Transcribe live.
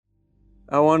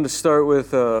I wanted to start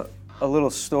with a little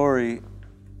story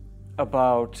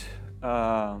about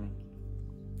a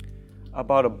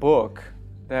book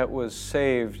that was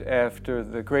saved after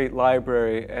the great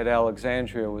library at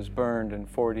Alexandria was burned in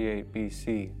 48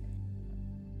 BC.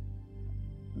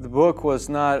 The book was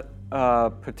not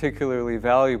particularly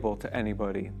valuable to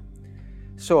anybody.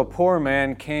 So a poor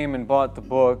man came and bought the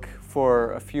book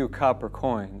for a few copper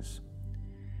coins.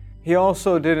 He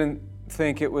also didn't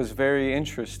think it was very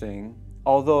interesting,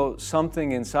 although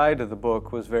something inside of the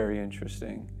book was very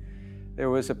interesting. There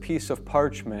was a piece of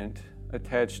parchment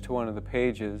attached to one of the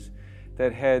pages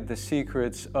that had the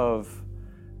secrets of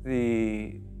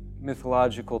the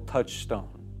mythological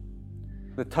touchstone.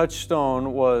 The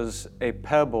touchstone was a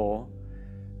pebble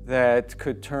that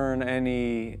could turn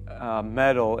any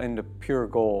metal into pure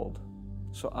gold.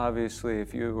 So obviously,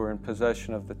 if you were in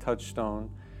possession of the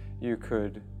touchstone, you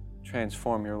could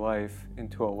transform your life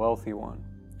into a wealthy one.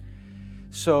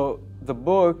 So the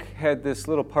book had this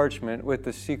little parchment with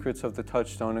the secrets of the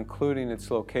touchstone, including its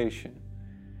location.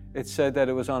 It said that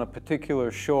it was on a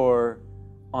particular shore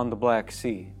on the Black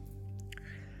Sea.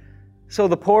 So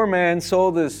the poor man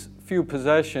sold his few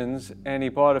possessions and he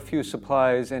bought a few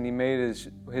supplies and he made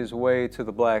his way to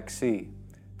the Black Sea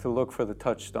to look for the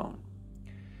touchstone.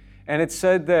 And it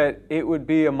said that it would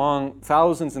be among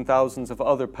thousands and thousands of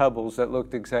other pebbles that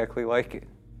looked exactly like it.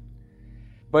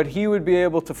 But he would be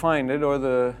able to find it, or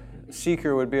the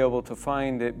seeker would be able to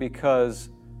find it, because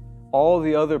all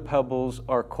the other pebbles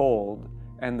are cold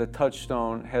and the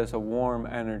touchstone has a warm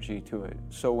energy to it.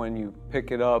 So when you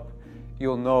pick it up,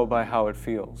 you'll know by how it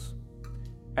feels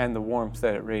and the warmth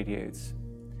that it radiates.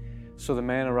 So the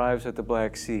man arrives at the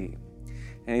Black Sea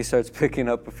and he starts picking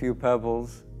up a few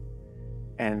pebbles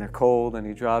and they're cold, and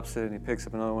he drops it and he picks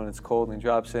up another one that's cold and he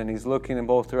drops it, and he's looking in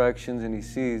both directions and he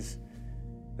sees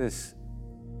this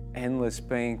endless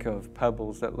bank of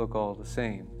pebbles that look all the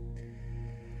same.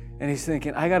 And he's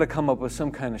thinking, I got to come up with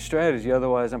some kind of strategy,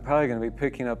 otherwise I'm probably going to be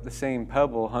picking up the same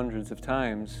pebble hundreds of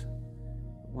times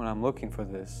when I'm looking for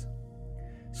this.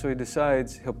 So he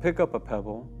decides he'll pick up a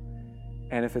pebble,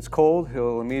 and if it's cold,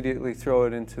 he'll immediately throw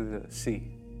it into the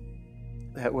sea.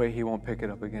 That way he won't pick it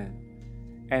up again.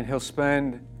 And he'll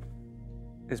spend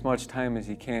as much time as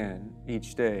he can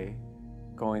each day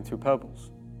going through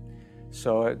pebbles.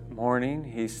 So at morning,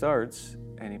 he starts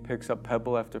and he picks up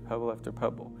pebble after pebble after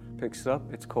pebble. Picks it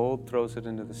up, it's cold, throws it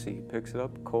into the sea. Picks it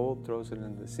up, cold, throws it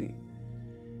into the sea.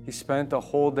 He spent a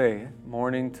whole day,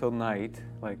 morning till night,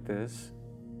 like this,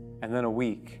 and then a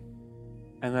week,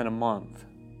 and then a month,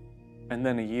 and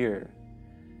then a year,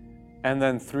 and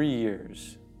then 3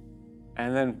 years.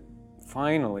 And then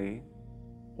finally,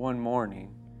 one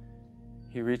morning,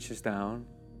 he reaches down,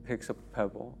 picks up a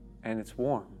pebble, and it's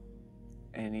warm.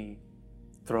 And he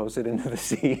throws it into the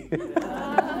sea.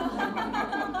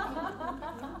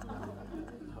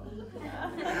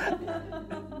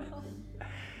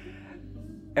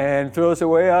 And throws it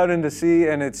way out into sea,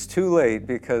 and it's too late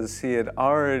because he had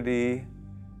already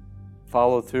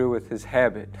followed through with his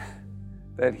habit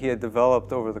that he had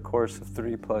developed over the course of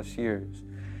 3+ years.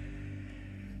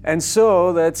 And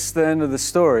so that's the end of the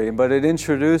story, but it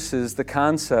introduces the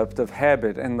concept of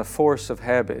habit and the force of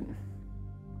habit.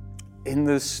 In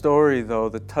this story, though,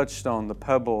 the touchstone, the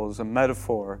pebble, is a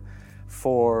metaphor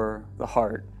for the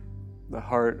heart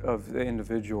of the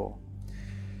individual.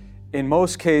 In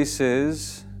most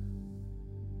cases,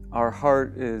 our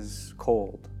heart is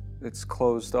cold. It's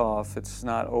closed off. It's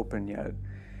not open yet.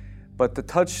 But the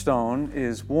touchstone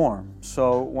is warm.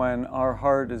 So when our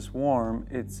heart is warm,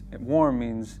 warm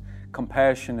means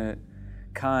compassionate,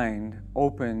 kind,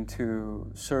 open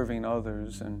to serving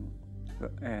others and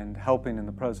helping in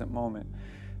the present moment.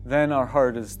 Then our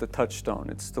heart is the touchstone.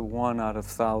 It's the one out of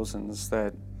thousands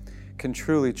that can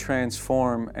truly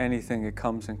transform anything it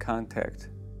comes in contact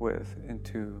with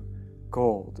into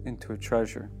gold, into a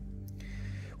treasure.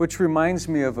 Which reminds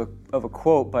me of a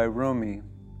quote by Rumi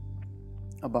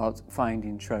about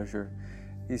finding treasure.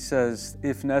 He says,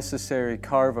 if necessary,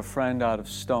 carve a friend out of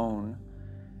stone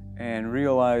and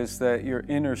realize that your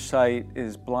inner sight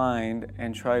is blind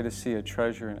and try to see a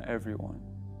treasure in everyone.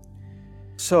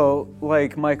 So,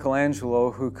 like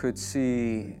Michelangelo, who could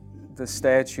see the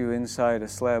statue inside a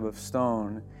slab of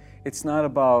stone, it's not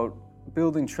about,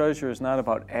 building treasure is not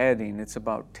about adding, it's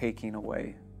about taking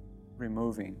away,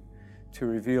 removing, to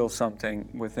reveal something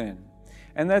within.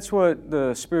 And that's what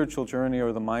the spiritual journey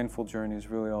or the mindful journey is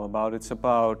really all about. It's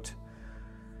about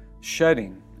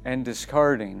shedding and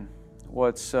discarding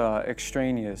what's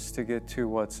extraneous to get to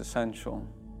what's essential.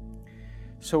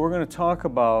 So we're going to talk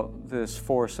about this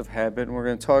force of habit, and we're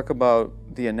going to talk about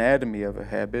the anatomy of a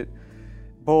habit,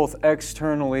 both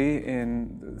externally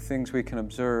in things we can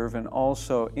observe and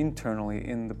also internally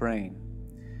in the brain.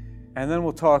 And then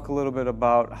we'll talk a little bit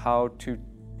about how to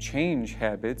change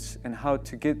habits and how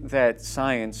to get that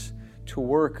science to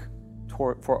work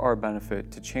for our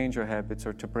benefit, to change our habits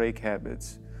or to break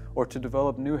habits or to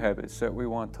develop new habits that we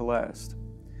want to last.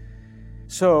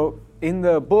 So in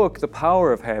the book, The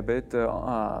Power of Habit,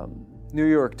 the New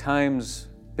York Times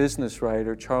business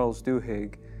writer Charles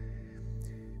Duhigg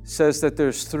says that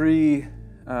there's three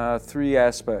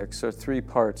aspects or three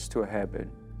parts to a habit.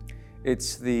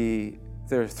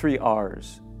 There are 3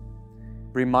 R's: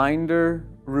 reminder,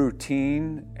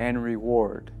 routine, and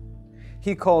reward.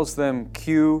 He calls them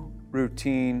cue,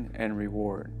 routine, and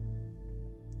reward.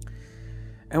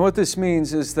 And what this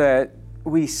means is that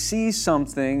we see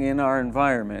something in our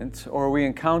environment or we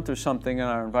encounter something in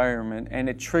our environment and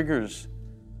it triggers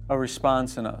a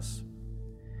response in us.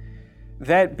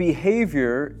 That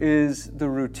behavior is the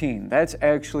routine. That's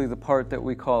actually the part that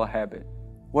we call a habit,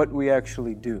 what we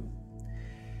actually do.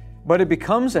 But it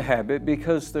becomes a habit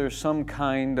because there's some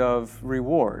kind of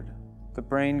reward. The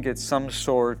brain gets some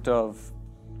sort of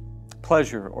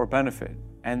pleasure or benefit,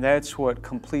 and that's what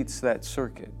completes that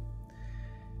circuit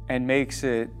and makes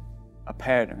it a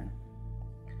pattern.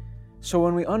 So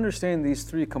when we understand these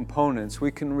 3 components,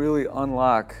 we can really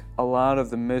unlock a lot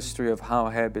of the mystery of how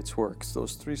habits work,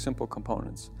 those 3 simple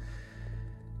components.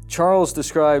 Charles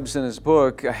describes in his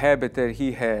book a habit that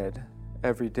he had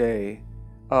every day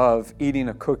of eating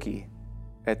a cookie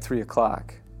at 3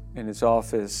 o'clock in his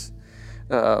office,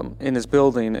 in his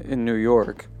building in New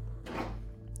York.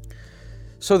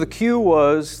 So the cue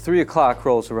was 3 o'clock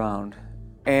rolls around,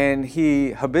 and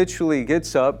he habitually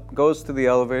gets up, goes to the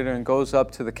elevator, and goes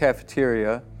up to the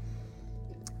cafeteria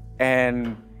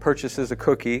and purchases a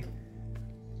cookie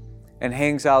and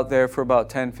hangs out there for about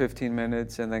 10-15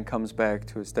 minutes and then comes back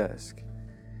to his desk.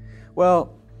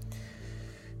 Well,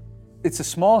 it's a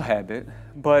small habit,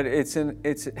 but it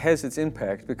has its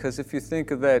impact, because if you think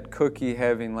of that cookie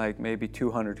having like maybe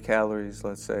 200 calories,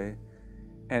 let's say,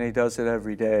 and he does it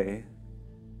every day,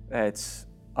 that's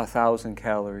 1,000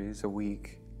 calories a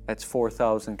week. That's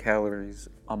 4,000 calories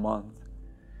a month.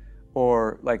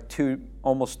 Or like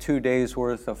almost 2 days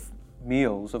worth of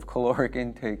meals of caloric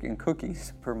intake in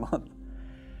cookies per month.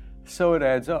 So it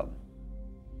adds up.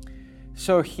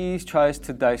 So he tries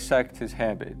to dissect his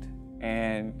habit,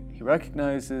 and he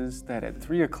recognizes that at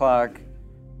 3 o'clock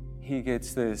he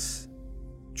gets this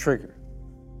trigger.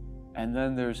 And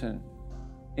then there's an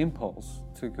impulse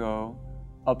to go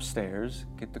upstairs,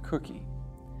 get the cookie.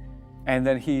 And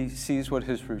then he sees what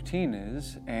his routine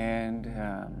is, and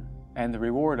the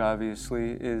reward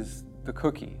obviously is the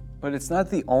cookie. But it's not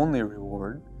the only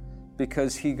reward,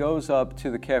 because he goes up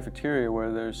to the cafeteria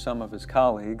where there's some of his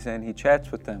colleagues and he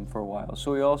chats with them for a while.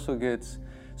 So he also gets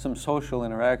some social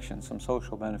interaction, some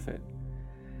social benefit.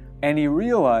 And he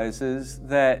realizes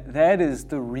that that is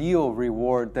the real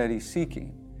reward that he's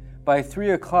seeking. By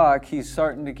 3 o'clock, he's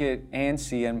starting to get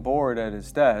antsy and bored at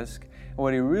his desk. And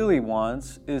what he really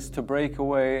wants is to break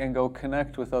away and go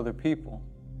connect with other people.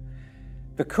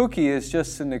 The cookie is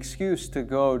just an excuse to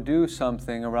go do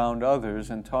something around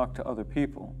others and talk to other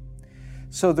people.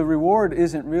 So the reward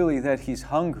isn't really that he's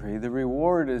hungry. The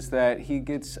reward is that he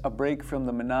gets a break from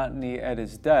the monotony at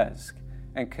his desk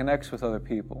and connects with other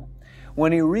people.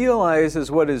 When he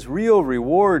realizes what his real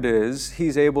reward is,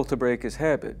 he's able to break his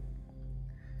habit.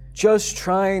 Just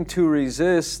trying to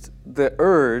resist the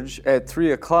urge at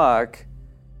 3 o'clock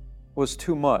was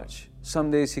too much. Some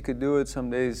days he could do it, some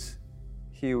days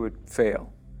he would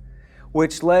fail,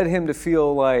 which led him to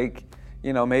feel like,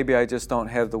 maybe I just don't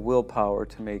have the willpower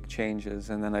to make changes,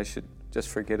 and then I should just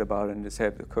forget about it and just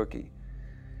have the cookie.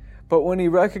 But when he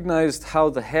recognized how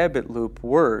the habit loop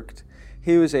worked,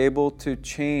 he was able to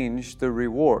change the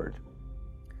reward.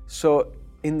 So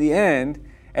in the end,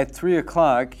 at 3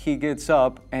 o'clock, he gets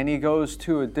up and he goes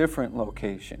to a different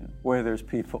location where there's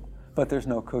people, but there's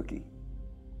no cookie.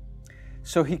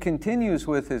 So he continues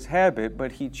with his habit,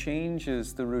 but he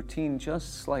changes the routine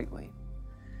just slightly.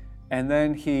 And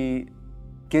then he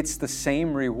gets the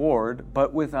same reward,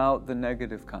 but without the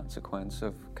negative consequence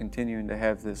of continuing to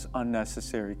have this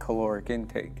unnecessary caloric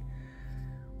intake.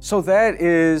 So that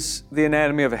is the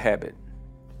anatomy of a habit.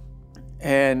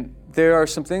 And there are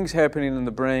some things happening in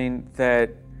the brain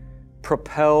that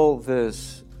propel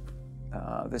this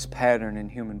pattern in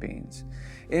human beings.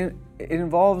 It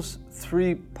involves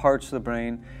 3 parts of the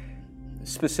brain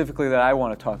specifically that I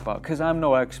want to talk about, because I'm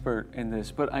no expert in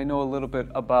this, but I know a little bit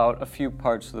about a few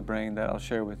parts of the brain that I'll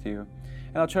share with you.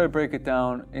 And I'll try to break it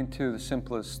down into the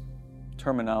simplest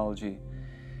terminology.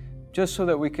 just so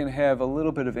that we can have a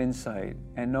little bit of insight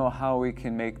and know how we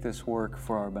can make this work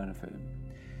for our benefit.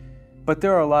 But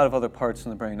there are a lot of other parts in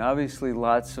the brain. Obviously,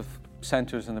 lots of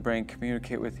centers in the brain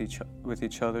communicate with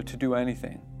each other to do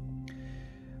anything.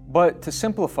 But to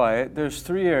simplify it, there's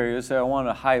 3 areas that I want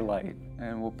to highlight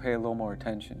and we'll pay a little more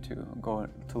attention to and go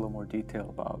into a little more detail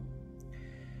about.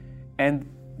 And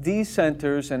these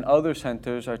centers and other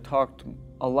centers are talked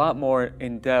a lot more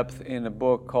in depth in a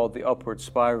book called The Upward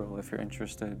Spiral, if you're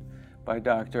interested, by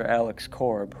Dr. Alex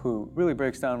Korb, who really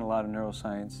breaks down a lot of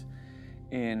neuroscience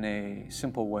in a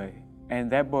simple way.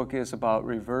 And that book is about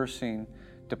reversing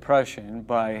depression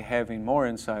by having more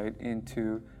insight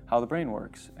into how the brain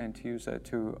works and to use that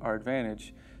to our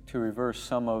advantage to reverse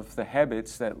some of the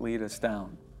habits that lead us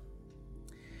down.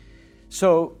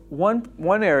 So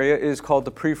one area is called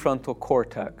the prefrontal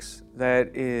cortex.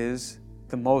 That is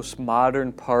the most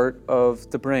modern part of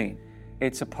the brain.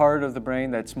 It's a part of the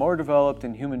brain that's more developed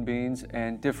in human beings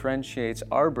and differentiates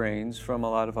our brains from a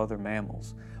lot of other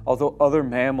mammals. Although other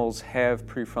mammals have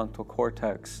prefrontal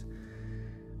cortex,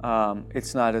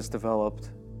 it's not as developed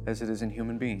as it is in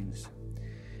human beings.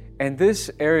 And this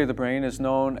area of the brain is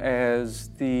known as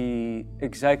the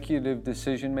executive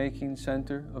decision-making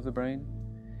center of the brain.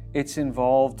 It's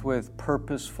involved with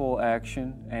purposeful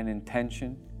action and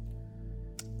intention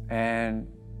and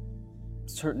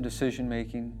certain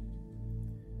decision-making.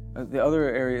 The other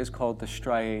area is called the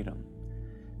striatum.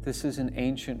 This is an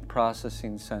ancient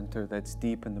processing center that's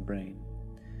deep in the brain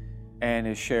and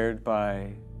is shared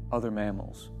by other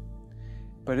mammals.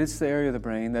 But it's the area of the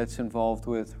brain that's involved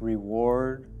with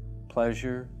reward,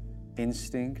 pleasure,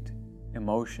 instinct,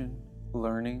 emotion,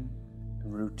 learning,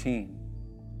 and routine.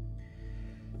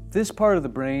 This part of the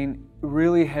brain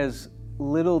really has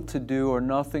little to do or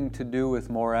nothing to do with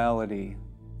morality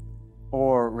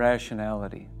or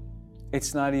rationality.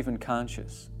 It's not even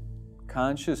conscious.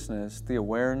 Consciousness, the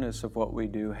awareness of what we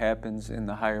do, happens in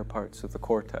the higher parts of the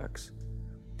cortex.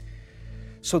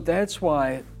 So that's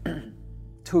why,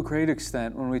 to a great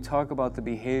extent, when we talk about the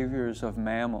behaviors of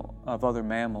other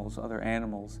mammals, other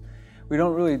animals, we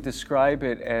don't really describe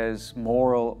it as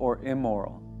moral or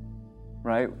immoral,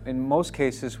 right? In most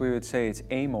cases, we would say it's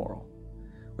amoral,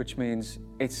 which means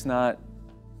it's not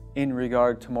in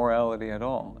regard to morality at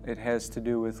all. It has to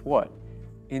do with what?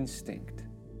 Instinct.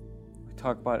 We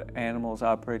talk about animals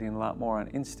operating a lot more on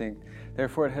instinct,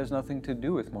 therefore it has nothing to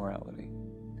do with morality.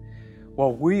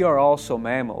 Well, we are also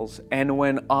mammals, and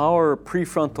when our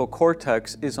prefrontal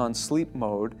cortex is on sleep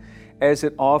mode, as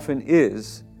it often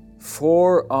is,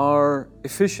 for our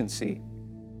efficiency,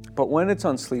 but when it's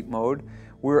on sleep mode,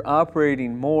 we're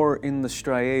operating more in the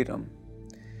striatum,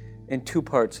 in 2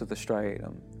 parts of the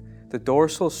striatum. The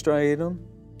dorsal striatum,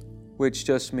 which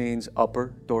just means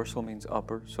upper. Dorsal means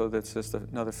upper, so that's just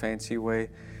another fancy way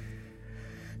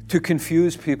to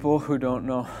confuse people who don't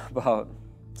know about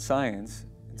science.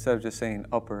 Instead of just saying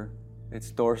upper, it's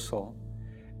dorsal.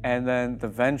 And then the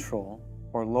ventral,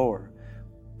 or lower,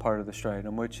 part of the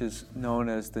striatum, which is known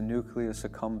as the nucleus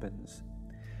accumbens.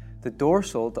 The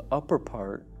dorsal, the upper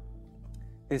part,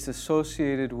 is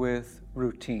associated with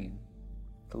routine.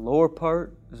 The lower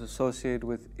part is associated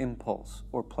with impulse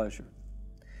or pleasure.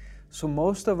 So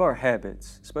most of our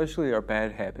habits, especially our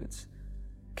bad habits,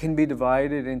 can be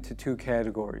divided into 2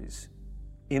 categories: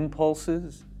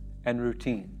 impulses and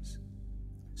routines.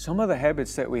 Some of the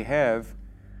habits that we have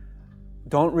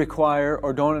don't require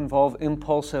or don't involve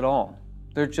impulse at all.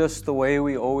 They're just the way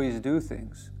we always do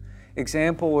things.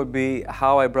 Example would be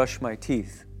how I brush my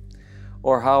teeth,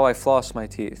 or how I floss my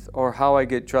teeth, or how I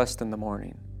get dressed in the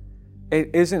morning. It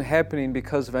isn't happening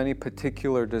because of any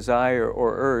particular desire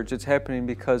or urge. It's happening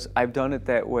because I've done it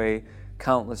that way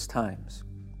countless times.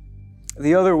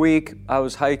 The other week, I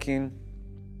was hiking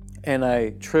and I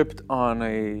tripped on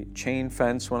a chain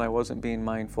fence when I wasn't being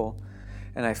mindful,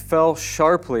 and I fell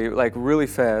sharply, like really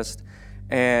fast,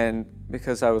 and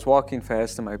because I was walking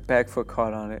fast and my back foot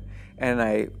caught on it, and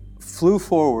I flew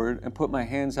forward and put my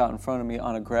hands out in front of me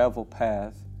on a gravel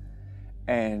path,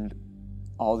 and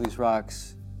all these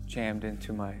rocks jammed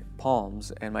into my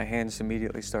palms and my hands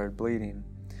immediately started bleeding.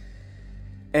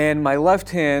 And my left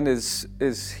hand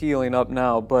is healing up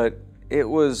now, but it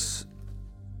was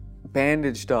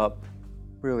bandaged up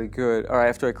really good. Or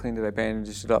after I cleaned it, I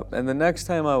bandaged it up. And the next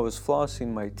time I was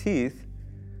flossing my teeth,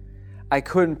 I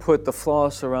couldn't put the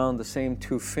floss around the same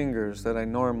 2 fingers that I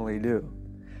normally do.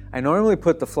 I normally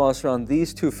put the floss around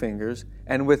these 2 fingers,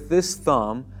 and with this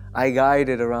thumb, I guide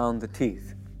it around the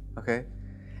teeth, okay?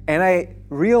 And I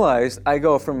realized I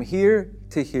go from here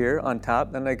to here on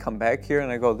top, then I come back here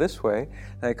and I go this way,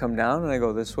 then I come down and I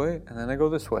go this way, and then I go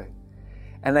this way.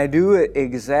 And I do it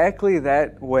exactly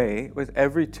that way with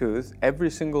every tooth,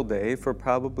 every single day for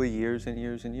probably years and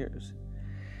years and years.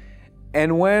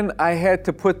 And when I had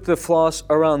to put the floss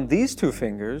around these two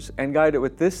fingers and guide it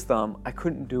with this thumb, I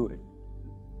couldn't do it.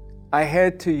 I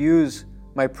had to use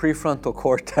my prefrontal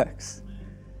cortex,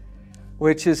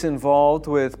 which is involved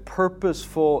with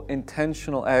purposeful,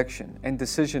 intentional action and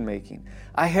decision making.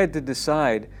 I had to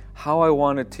decide how I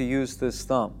wanted to use this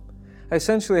thumb. I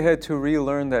essentially had to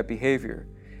relearn that behavior.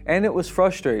 And it was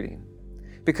frustrating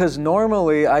because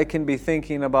normally I can be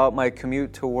thinking about my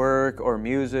commute to work or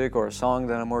music or a song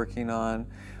that I'm working on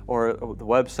or the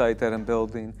website that I'm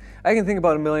building. I can think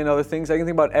about a million other things. I can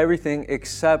think about everything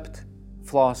except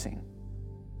flossing.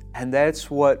 And that's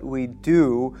what we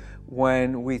do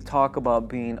when we talk about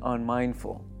being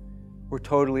unmindful. We're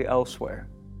totally elsewhere.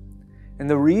 And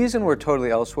the reason we're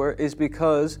totally elsewhere is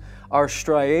because our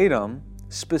striatum,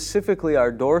 specifically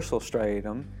our dorsal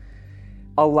striatum,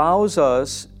 allows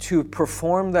us to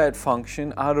perform that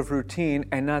function out of routine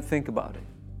and not think about it.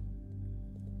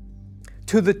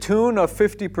 To the tune of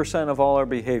 50% of all our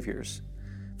behaviors.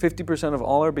 50% of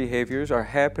all our behaviors are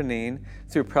happening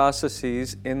through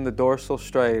processes in the dorsal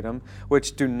striatum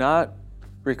which do not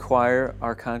require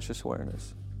our conscious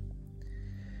awareness.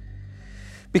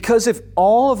 Because if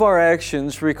all of our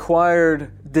actions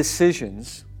required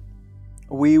decisions,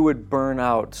 we would burn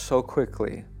out so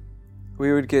quickly.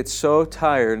 We would get so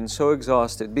tired and so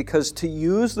exhausted because to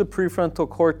use the prefrontal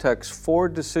cortex for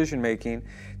decision making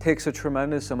takes a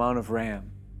tremendous amount of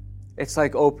RAM. It's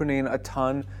like opening a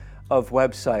ton of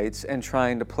websites and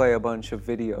trying to play a bunch of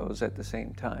videos at the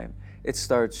same time. It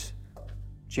starts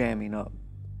jamming up.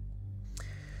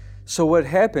 So what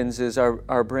happens is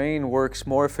our brain works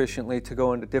more efficiently to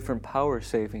go into different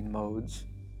power-saving modes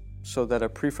so that our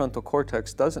prefrontal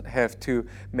cortex doesn't have to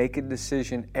make a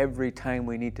decision every time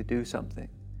we need to do something.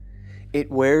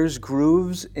 It wears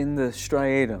grooves in the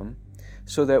striatum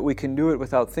so that we can do it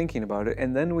without thinking about it,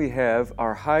 and then we have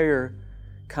our higher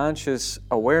conscious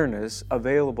awareness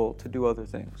available to do other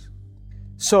things.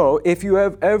 So if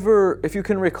you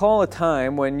can recall a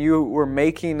time when you were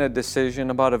making a decision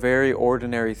about a very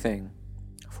ordinary thing,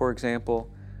 for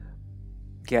example,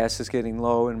 gas is getting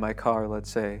low in my car, let's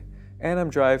say, and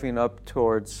I'm driving up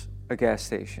towards a gas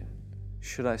station.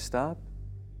 Should I stop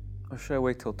or should I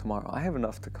wait till tomorrow? I have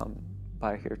enough to come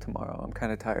by here tomorrow. I'm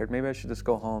kind of tired. Maybe I should just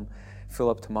go home,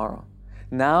 fill up tomorrow.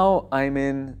 Now I'm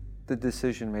in the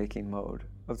decision-making mode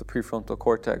of the prefrontal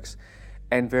cortex.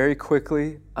 And very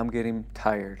quickly, I'm getting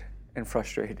tired and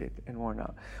frustrated and worn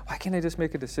out. Why can't I just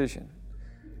make a decision?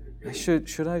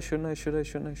 Should I, shouldn't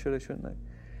I?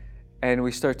 And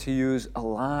we start to use a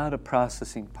lot of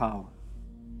processing power.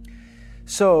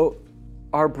 So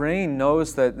our brain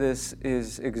knows that this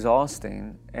is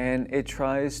exhausting, and it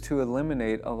tries to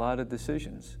eliminate a lot of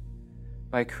decisions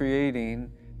by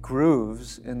creating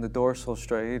grooves in the dorsal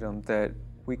striatum that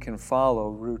we can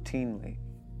follow routinely.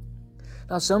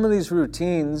 Now, some of these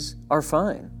routines are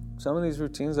fine. Some of these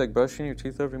routines, like brushing your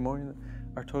teeth every morning,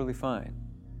 are totally fine.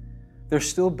 They're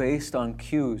still based on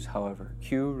cues, however.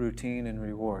 Cue, routine, and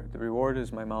reward. The reward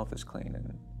is my mouth is clean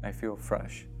and I feel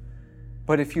fresh.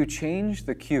 But if you change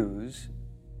the cues,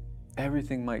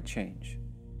 everything might change.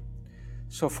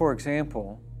 So, for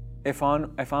example, if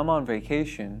I'm on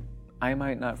vacation, I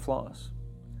might not floss.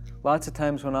 Lots of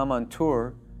times when I'm on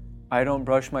tour, I don't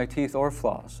brush my teeth or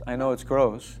floss. I know it's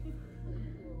gross.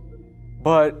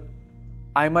 But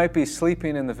I might be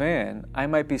sleeping in the van. I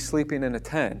might be sleeping in a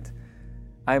tent.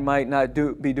 I might not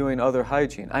be doing other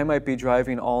hygiene. I might be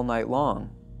driving all night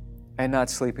long and not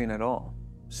sleeping at all.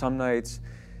 Some nights,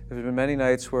 there's been many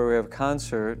nights where we have a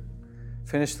concert,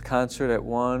 finish the concert at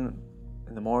 1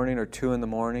 in the morning or 2 in the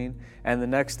morning, and the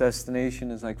next destination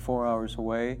is like 4 hours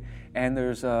away, and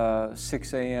there's a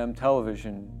 6 a.m.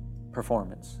 television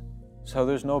performance. So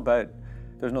there's no bed,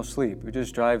 there's no sleep. We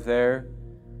just drive there,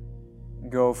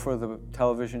 go for the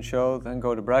television show, then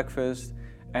go to breakfast,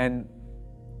 and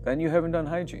then you haven't done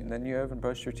hygiene, then you haven't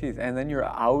brushed your teeth, and then you're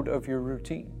out of your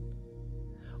routine.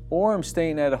 Or I'm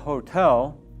staying at a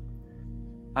hotel,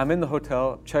 I'm in the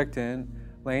hotel, checked in,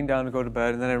 laying down to go to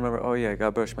bed, and then I remember, oh yeah, I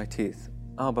gotta brush my teeth.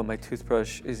 Oh, but my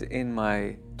toothbrush is in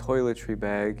my toiletry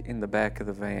bag in the back of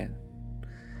the van,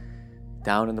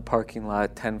 down in the parking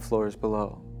lot 10 floors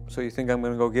below. So you think I'm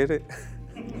gonna go get it?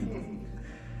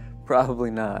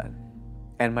 Probably not.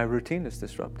 And my routine is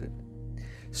disrupted.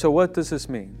 So what does this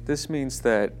mean? This means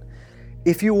that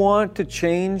if you want to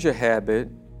change a habit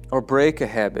or break a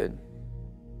habit,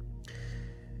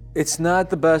 it's not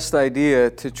the best idea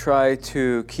to try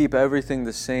to keep everything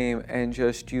the same and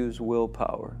just use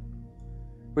willpower,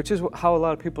 which is how a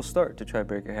lot of people start to try to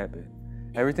break a habit.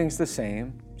 Everything's the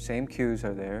same cues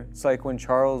are there. It's like when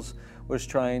Charles was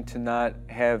trying to not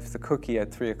have the cookie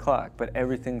at 3 o'clock, but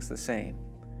everything's the same.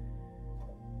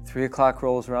 3 o'clock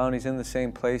rolls around, he's in the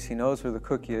same place, he knows where the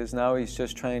cookie is, now he's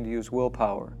just trying to use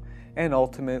willpower, and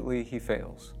ultimately he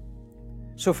fails.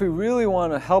 So if we really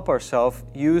want to help ourselves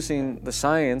using the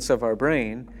science of our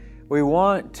brain, we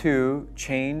want to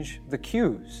change the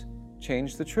cues,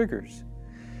 change the triggers.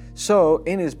 So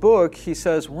in his book, he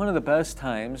says one of the best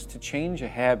times to change a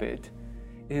habit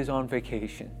is on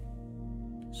vacation.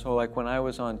 So like when I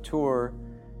was on tour,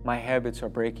 my habits are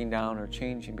breaking down or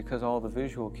changing because all the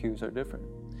visual cues are different.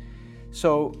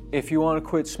 So if you want to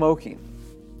quit smoking,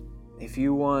 if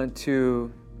you want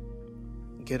to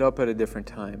get up at a different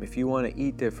time, if you want to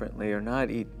eat differently or not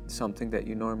eat something that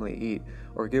you normally eat,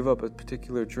 or give up a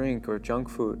particular drink or junk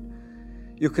food,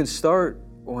 you can start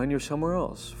when you're somewhere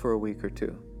else for a week or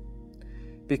two,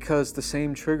 because the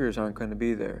same triggers aren't going to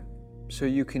be there. So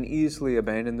you can easily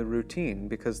abandon the routine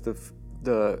because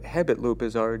the habit loop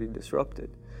is already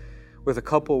disrupted. With a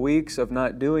couple weeks of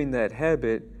not doing that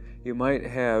habit, you might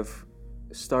have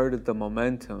started the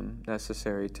momentum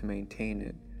necessary to maintain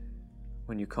it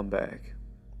when you come back.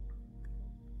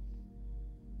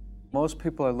 Most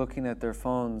people are looking at their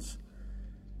phones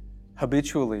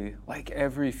habitually, like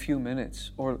every few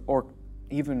minutes or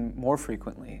even more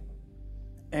frequently.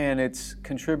 And it's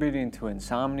contributing to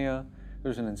insomnia.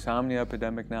 There's an insomnia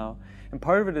epidemic now. And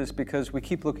part of it is because we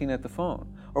keep looking at the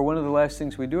phone. Or one of the last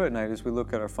things we do at night is we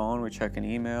look at our phone, we check an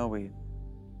email, we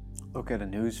look at a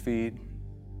news feed.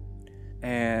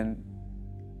 And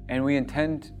we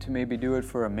intend to maybe do it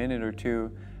for a minute or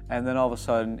two, and then all of a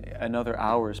sudden another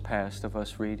hour's passed of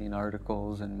us reading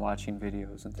articles and watching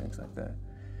videos and things like that.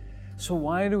 So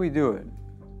why do we do it?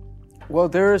 Well,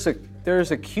 there is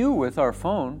a cue with our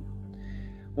phone.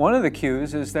 One of the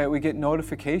cues is that we get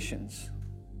notifications.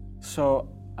 So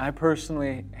I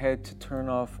personally had to turn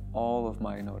off all of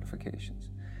my notifications.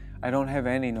 I don't have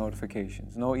any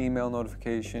notifications, no email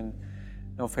notification,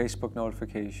 no Facebook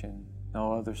notification,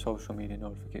 no other social media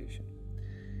notification.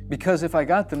 Because if I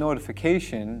got the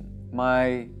notification,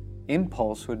 my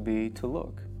impulse would be to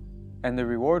look. And the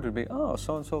reward would be, oh,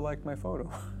 so-and-so liked my photo.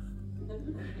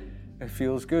 It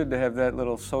feels good to have that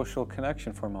little social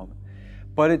connection for a moment.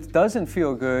 But it doesn't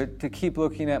feel good to keep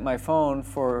looking at my phone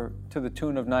to the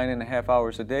tune of 9.5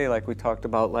 hours a day, like we talked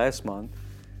about last month.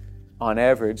 On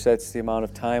average, that's the amount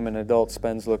of time an adult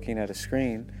spends looking at a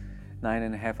screen,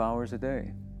 9.5 hours a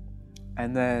day.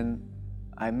 And then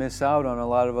I miss out on a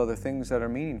lot of other things that are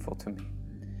meaningful to me.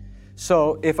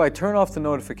 So if I turn off the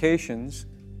notifications,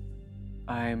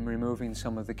 I'm removing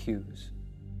some of the cues,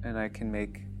 and I can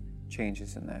make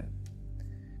changes in that.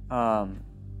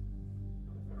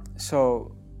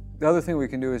 So the other thing we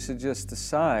can do is to just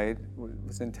decide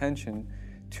with intention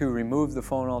to remove the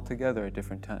phone altogether at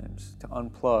different times, to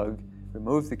unplug,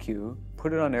 remove the cue,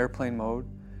 put it on airplane mode,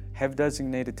 have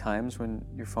designated times when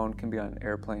your phone can be on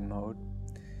airplane mode,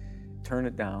 turn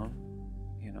it down.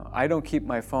 I don't keep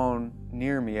my phone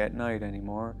near me at night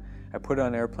anymore. I put it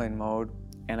on airplane mode,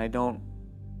 and I don't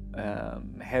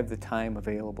have the time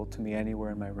available to me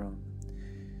anywhere in my room.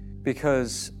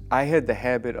 Because I had the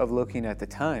habit of looking at the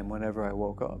time whenever I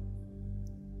woke up.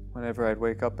 Whenever I'd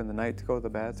wake up in the night to go to the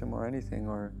bathroom or anything,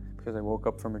 or because I woke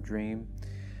up from a dream,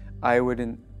 I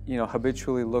would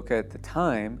habitually look at the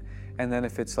time, and then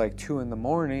if it's like 2 in the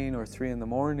morning or 3 in the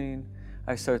morning,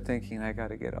 I start thinking I got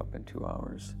to get up in 2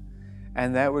 hours.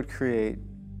 And that would create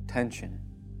tension.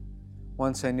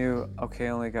 Once I knew, okay,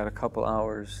 I only got a couple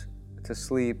hours to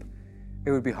sleep,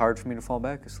 it would be hard for me to fall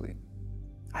back asleep.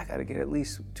 I got to get at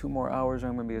least 2 more hours or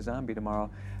I'm going to be a zombie tomorrow.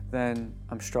 Then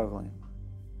I'm struggling.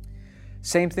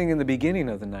 Same thing in the beginning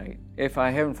of the night. If I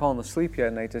haven't fallen asleep yet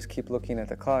and I just keep looking at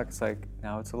the clock, it's like,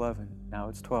 now it's 11, now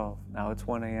it's 12, now it's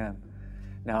 1 a.m.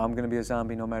 Now I'm going to be a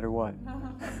zombie no matter what.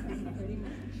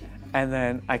 And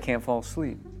then I can't fall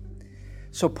asleep.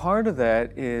 So part of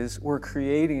that is we're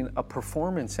creating a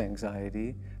performance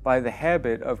anxiety by the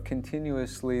habit of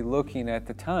continuously looking at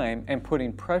the time and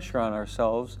putting pressure on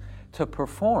ourselves to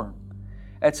perform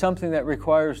at something that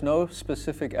requires no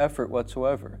specific effort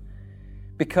whatsoever.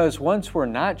 Because once we're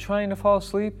not trying to fall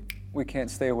asleep, we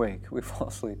can't stay awake. We fall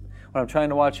asleep. When I'm trying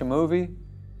to watch a movie,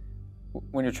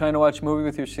 when you're trying to watch a movie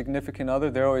with your significant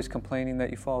other, they're always complaining that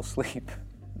you fall asleep.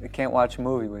 They can't watch a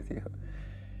movie with you.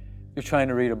 You're trying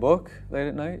to read a book late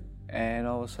at night, and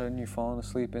all of a sudden you're falling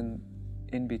asleep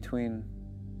in between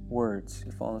words.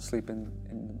 You're falling asleep in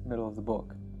the middle of the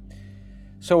book.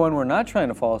 So when we're not trying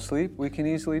to fall asleep, we can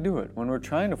easily do it. When we're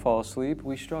trying to fall asleep,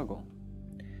 we struggle.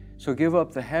 So give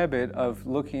up the habit of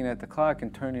looking at the clock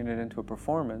and turning it into a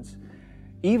performance.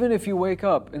 Even if you wake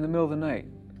up in the middle of the night,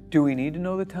 do we need to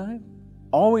know the time?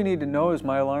 All we need to know is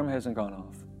my alarm hasn't gone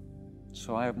off,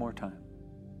 so I have more time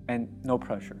and no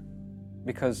pressure,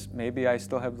 because maybe I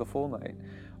still have the full night,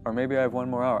 or maybe I have one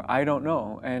more hour. I don't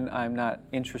know, and I'm not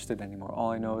interested anymore.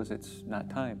 All I know is it's not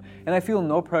time. And I feel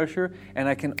no pressure, and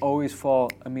I can always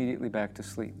fall immediately back to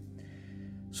sleep.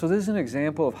 So this is an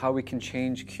example of how we can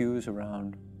change cues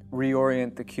around,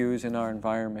 reorient the cues in our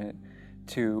environment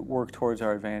to work towards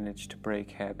our advantage to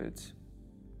break habits.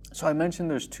 So I mentioned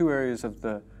there's two areas of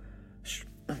the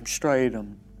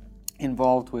striatum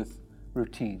involved with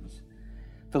routines.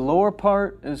 The lower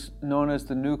part is known as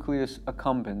the nucleus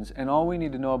accumbens, and all we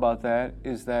need to know about that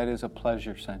is a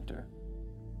pleasure center.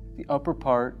 The upper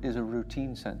part is a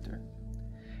routine center.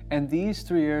 And these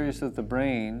three areas of the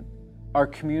brain are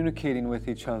communicating with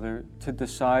each other to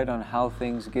decide on how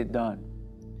things get done.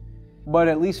 But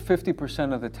at least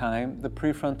 50% of the time, the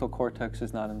prefrontal cortex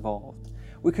is not involved.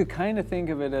 We could kind of think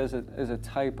of it as a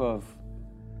type of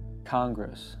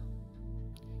Congress.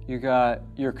 You got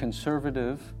your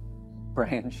conservative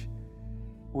branch,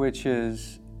 which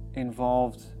is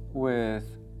involved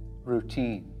with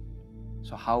routine,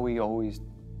 so how we always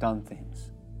done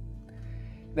things.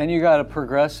 Then you got a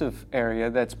progressive area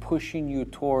that's pushing you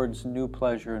towards new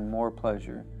pleasure and more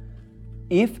pleasure.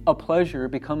 If a pleasure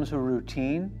becomes a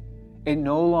routine, it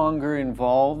no longer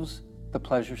involves the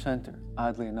pleasure center,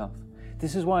 oddly enough.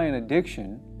 This is why in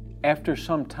addiction, after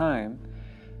some time,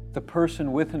 the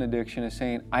person with an addiction is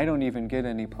saying, I don't even get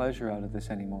any pleasure out of this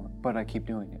anymore, but I keep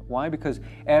doing it. Why? Because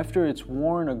after it's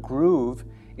worn a groove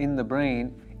in the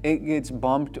brain, it gets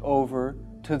bumped over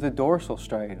to the dorsal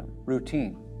striatum,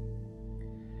 routine.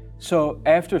 So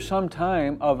after some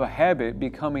time of a habit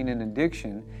becoming an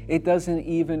addiction, it doesn't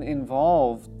even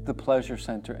involve the pleasure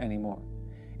center anymore.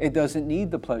 It doesn't need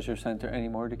the pleasure center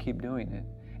anymore to keep doing it.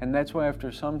 And that's why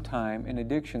after some time, an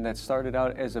addiction that started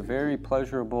out as a very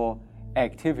pleasurable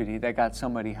activity that got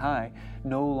somebody high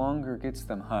no longer gets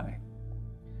them high.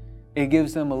 It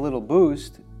gives them a little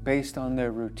boost based on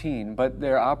their routine, but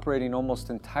they're operating almost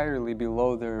entirely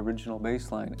below their original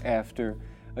baseline after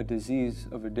a disease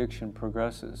of addiction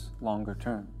progresses longer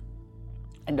term.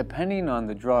 And depending on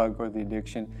the drug or the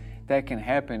addiction, that can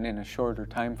happen in a shorter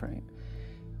time frame.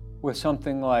 With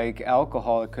something like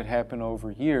alcohol, it could happen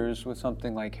over years. With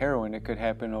something like heroin, it could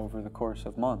happen over the course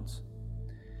of months.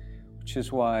 Which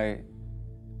is why,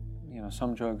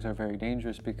 some drugs are very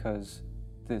dangerous, because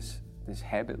this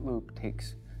habit loop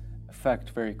takes effect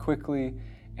very quickly,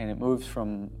 and it moves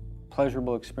from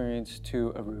pleasurable experience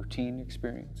to a routine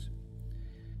experience.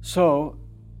 So,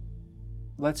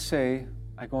 let's say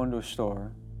I go into a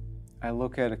store, I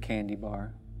look at a candy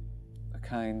bar, a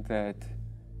kind that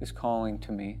is calling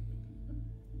to me,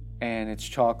 and it's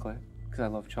chocolate, because I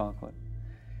love chocolate.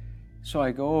 So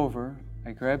I go over,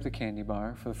 I grab the candy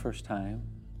bar for the first time,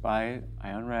 buy it, I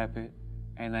unwrap it,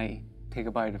 and I take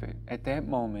a bite of it. At that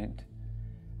moment,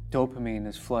 dopamine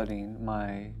is flooding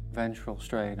my ventral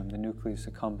striatum, the nucleus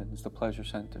accumbens, the pleasure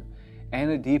center,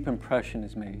 and a deep impression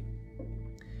is made.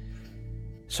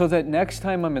 So that next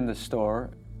time I'm in the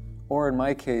store, or in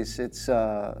my case, it's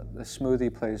the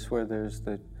smoothie place where there's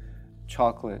the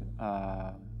chocolate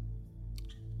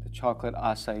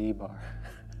acai bar.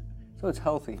 So it's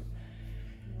healthy,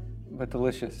 but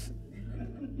delicious.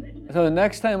 So the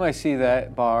next time I see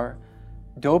that bar,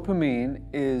 dopamine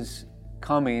is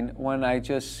coming when I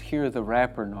just hear the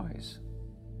wrapper noise.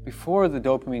 Before the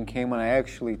dopamine came when I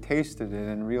actually tasted it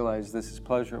and realized this is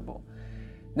pleasurable.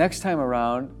 Next time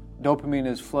around, dopamine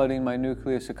is flooding my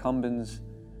nucleus accumbens,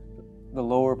 the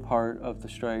lower part of the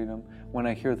striatum, when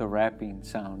I hear the wrapping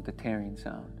sound, the tearing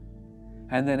sound.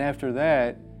 And then after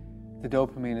that, the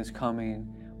dopamine is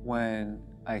coming when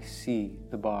I see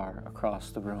the bar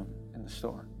across the room in the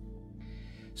store.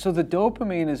 So the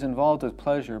dopamine is involved with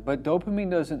pleasure, but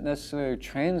dopamine doesn't necessarily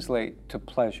translate to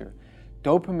pleasure.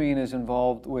 Dopamine is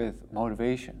involved with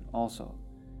motivation also.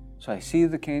 So I see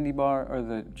the candy bar or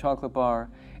the chocolate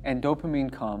bar, and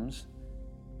dopamine comes,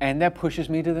 and that pushes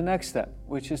me to the next step,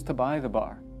 which is to buy the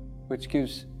bar, which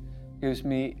gives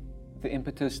me the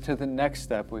impetus to the next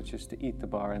step, which is to eat the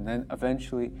bar. And then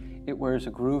eventually it wears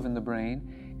a groove in the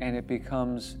brain, and it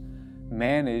becomes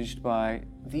managed by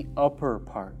the upper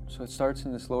part. So it starts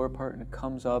in this lower part and it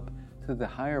comes up to the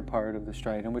higher part of the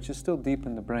striatum, which is still deep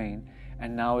in the brain,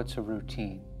 and now it's a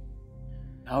routine.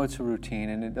 Now it's a routine,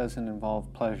 and it doesn't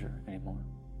involve pleasure anymore.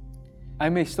 I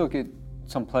may still get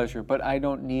some pleasure, but I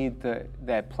don't need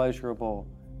that pleasurable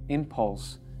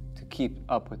impulse to keep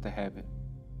up with the habit.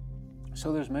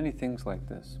 So there's many things like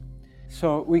this.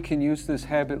 So we can use this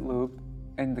habit loop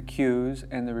and the cues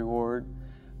and the reward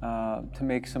to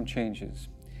make some changes.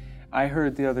 I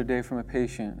heard the other day from a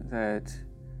patient that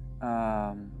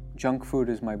junk food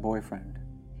is my boyfriend.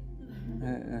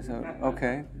 So,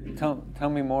 okay, tell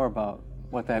me more about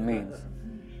what that means.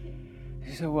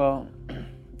 He said, well,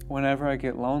 whenever I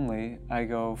get lonely, I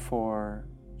go for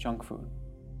junk food.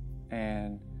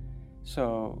 And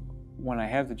so when I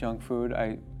have the junk food,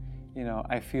 I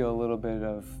feel a little bit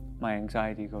of my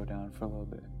anxiety go down for a little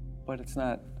bit. But it's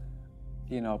not,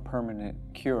 a permanent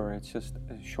cure, it's just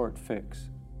a short fix.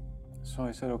 So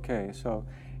I said, okay, so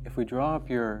if we draw up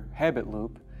your habit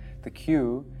loop, the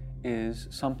cue is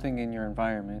something in your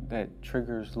environment that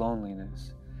triggers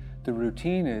loneliness. The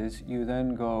routine is you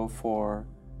then go for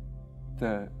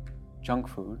the junk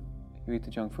food, you eat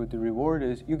the junk food. The reward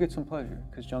is you get some pleasure,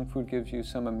 because junk food gives you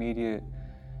some immediate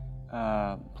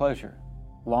pleasure.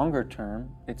 Longer term,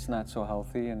 it's not so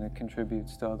healthy and it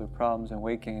contributes to other problems and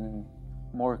weight gain and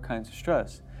more kinds of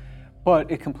stress. But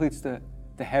it completes the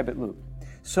habit loop.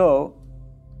 So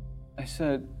I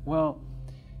said, well,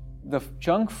 the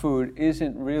junk food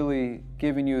isn't really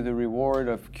giving you the reward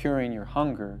of curing your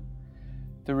hunger.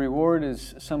 The reward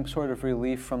is some sort of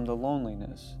relief from the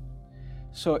loneliness.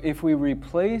 So if we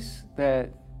replace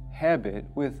that habit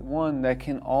with one that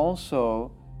can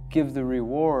also give the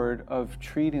reward of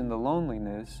treating the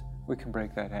loneliness, we can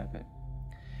break that habit.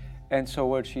 And so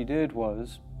what she did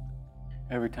was,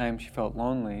 every time she felt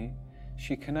lonely,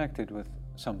 she connected with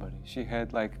somebody. She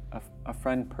had like a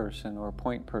friend person or a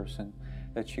point person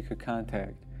that she could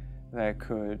contact that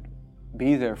could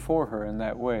be there for her in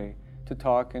that way to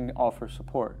talk and offer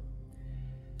support.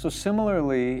 So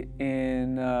similarly,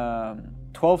 in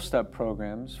 12-step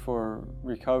programs for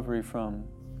recovery from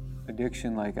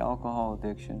addiction like alcohol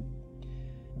addiction,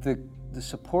 the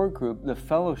support group, the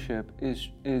fellowship, is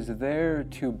there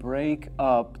to break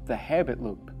up the habit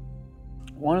loop.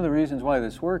 One of the reasons why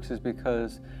this works is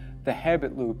because the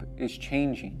habit loop is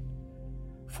changing.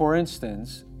 For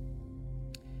instance,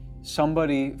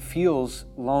 somebody feels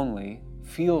lonely,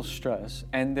 feels stress,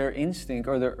 and their instinct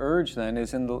or their urge then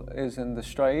is in the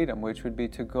striatum, which would be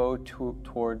to go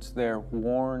towards their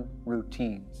worn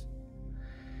routines.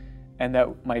 And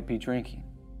that might be drinking.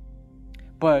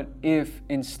 But if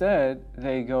instead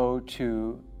they go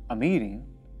to a meeting,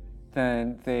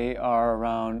 then they are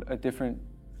around a different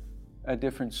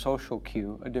social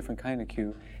cue, a different kind of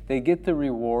cue. They get the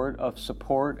reward of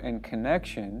support and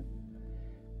connection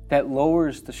that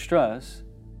lowers the stress,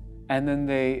 and then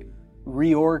they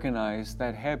reorganize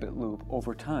that habit loop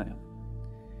over time.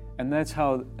 And that's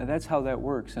how that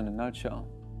works in a nutshell.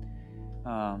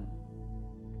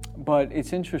 But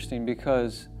it's interesting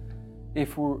because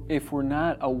if we're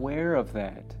not aware of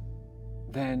that,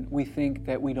 then we think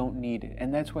that we don't need it.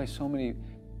 And that's why so many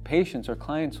patients or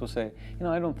clients will say,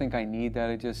 I don't think I need that,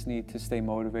 I just need to stay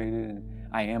motivated, and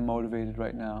I am motivated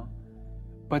right now.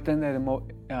 But then that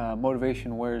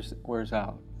motivation wears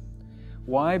out.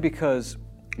 Why? Because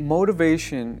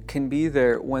motivation can be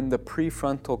there when the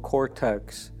prefrontal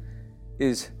cortex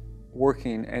is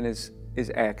working and is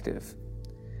active.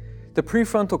 The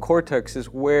prefrontal cortex is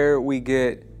where we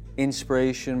get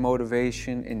inspiration,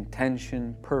 motivation,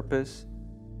 intention, purpose.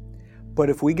 But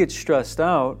if we get stressed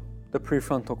out, the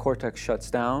prefrontal cortex shuts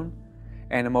down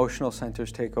and emotional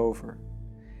centers take over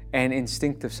and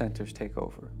instinctive centers take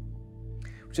over.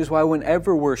 Which is why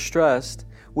whenever we're stressed,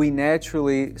 we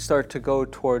naturally start to go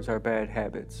towards our bad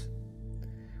habits,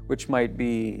 which might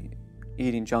be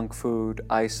eating junk food,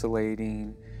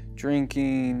 isolating,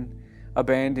 drinking,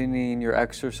 abandoning your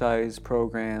exercise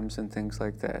programs and things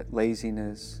like that,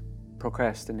 laziness,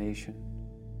 procrastination.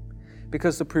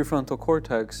 Because the prefrontal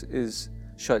cortex is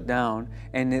shut down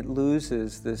and it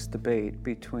loses this debate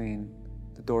between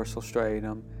the dorsal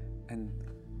striatum and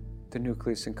the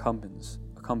nucleus accumbens.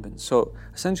 So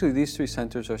essentially these three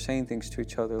centers are saying things to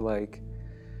each other like,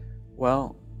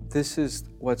 well, this is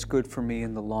what's good for me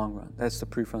in the long run. That's the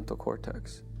prefrontal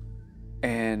cortex.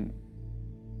 And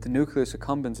the nucleus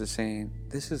accumbens is saying,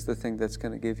 this is the thing that's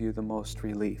going to give you the most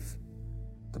relief,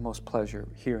 the most pleasure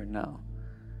here and now.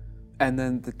 And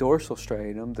then the dorsal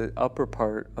striatum, the upper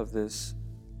part of this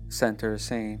center, is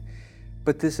saying,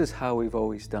 but this is how we've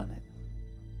always done it.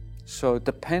 So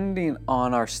depending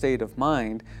on our state of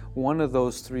mind, one of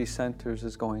those three centers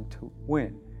is going to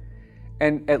win.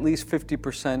 And at least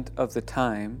 50% of the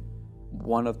time,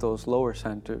 one of those lower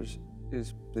centers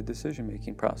is the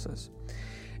decision-making process.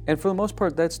 And for the most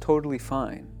part, that's totally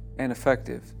fine and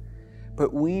effective.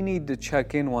 But we need to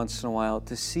check in once in a while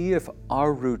to see if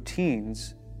our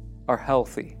routines are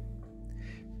healthy.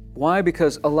 Why?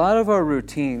 Because a lot of our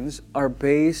routines are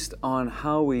based on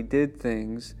how we did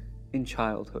things in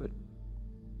childhood.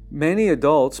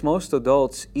 Most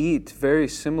adults eat very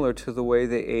similar to the way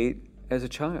they ate as a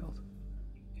child.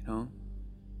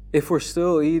 If we're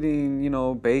still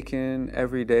eating, bacon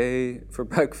every day for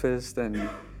breakfast and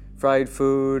fried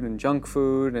food and junk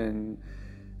food and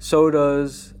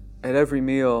sodas at every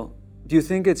meal, do you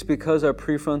think it's because our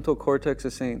prefrontal cortex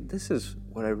is saying, this is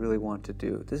what I really want to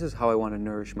do. This is how I want to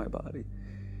nourish my body.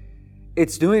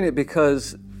 It's doing it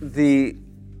because the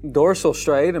dorsal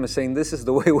striatum is saying, this is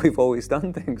the way we've always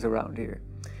done things around here,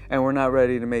 and we're not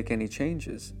ready to make any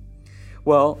changes.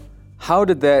 Well, how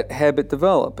did that habit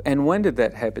develop? And when did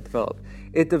that habit develop?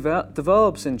 It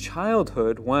develops in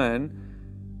childhood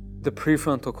when the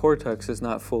prefrontal cortex is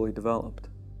not fully developed.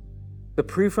 The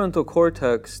prefrontal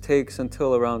cortex takes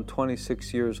until around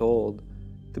 26 years old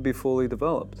to be fully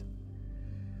developed.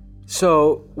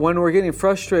 So when we're getting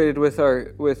frustrated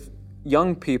with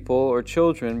young people or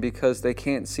children because they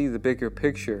can't see the bigger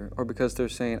picture, or because they're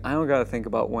saying, I don't got to think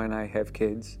about when I have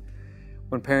kids.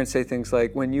 When parents say things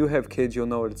like, when you have kids, you'll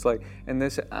know what it's like. And they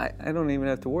say, I don't even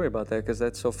have to worry about that because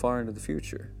that's so far into the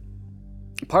future.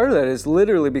 Part of that is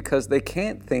literally because they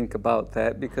can't think about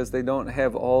that because they don't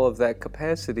have all of that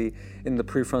capacity in the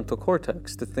prefrontal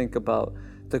cortex to think about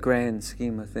the grand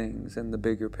scheme of things and the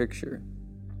bigger picture.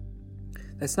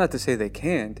 That's not to say they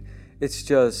can't. It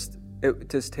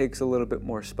just takes a little bit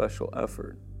more special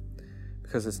effort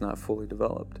because it's not fully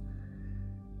developed.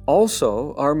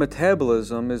 Also, our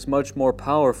metabolism is much more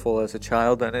powerful as a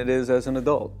child than it is as an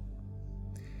adult.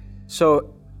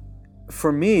 So,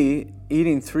 for me,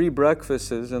 eating 3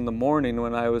 breakfasts in the morning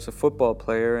when I was a football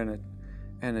player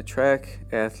and a track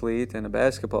athlete and a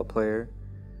basketball player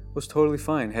was totally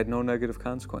fine, had no negative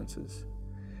consequences.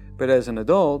 But as an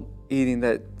adult, eating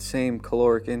that same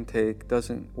caloric intake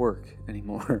doesn't work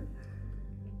anymore.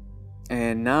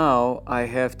 And now I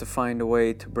have to find a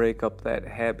way to break up that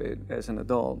habit as an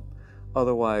adult.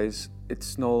 Otherwise,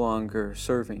 it's no longer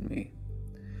serving me.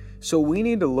 So we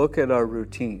need to look at our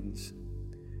routines.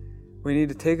 We need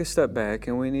to take a step back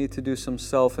and we need to do some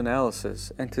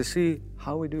self-analysis and to see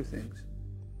how we do things.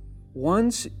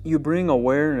 Once you bring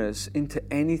awareness into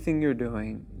anything you're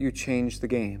doing, you change the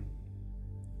game.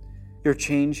 You're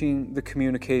changing the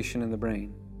communication in the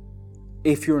brain.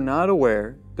 If you're not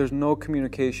aware, there's no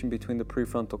communication between the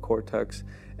prefrontal cortex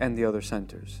and the other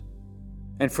centers.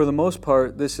 And for the most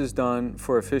part, this is done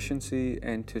for efficiency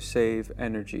and to save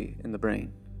energy in the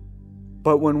brain.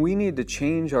 But when we need to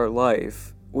change our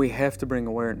life, we have to bring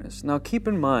awareness. Now keep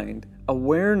in mind,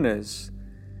 awareness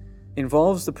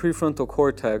involves the prefrontal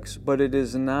cortex, but it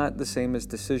is not the same as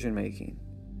decision making.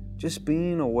 Just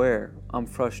being aware, I'm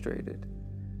frustrated,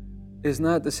 is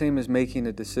not the same as making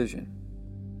a decision.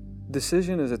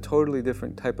 Decision is a totally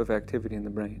different type of activity in the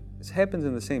brain. It happens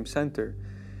in the same center,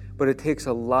 but it takes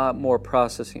a lot more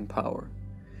processing power.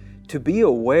 To be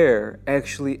aware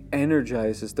actually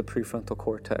energizes the prefrontal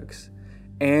cortex,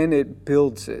 and it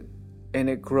builds it, and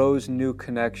it grows new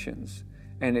connections,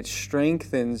 and it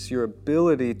strengthens your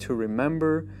ability to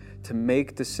remember, to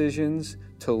make decisions,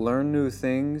 to learn new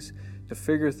things, to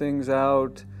figure things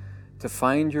out, to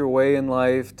find your way in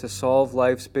life, to solve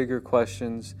life's bigger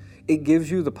questions. It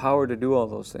gives you the power to do all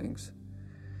those things.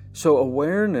 So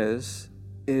awareness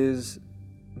is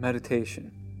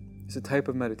meditation. It's a type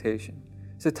of meditation.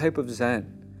 It's a type of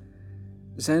Zen.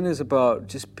 Zen is about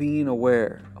just being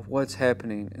aware of what's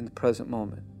happening in the present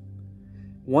moment.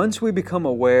 Once we become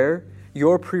aware,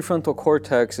 your prefrontal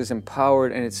cortex is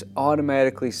empowered and it's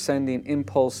automatically sending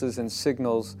impulses and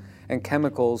signals and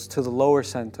chemicals to the lower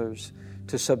centers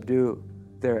to subdue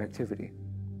their activity.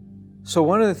 So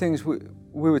one of the things we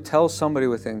would tell somebody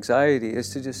with anxiety is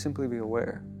to just simply be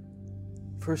aware.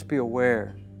 First, be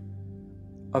aware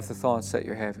of the thoughts that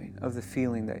you're having, of the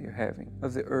feeling that you're having,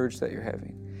 of the urge that you're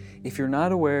having. If you're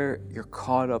not aware, you're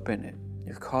caught up in it.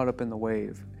 You're caught up in the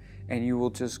wave, and you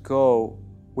will just go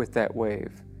with that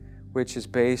wave, which is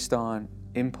based on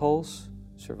impulse,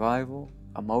 survival,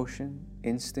 emotion,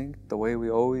 instinct, the way we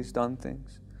always done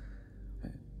things.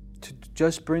 To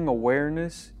just bring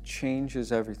awareness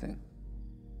changes everything.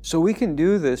 So we can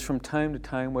do this from time to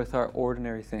time with our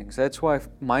ordinary things. That's why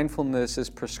mindfulness is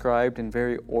prescribed in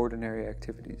very ordinary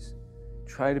activities.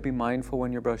 Try to be mindful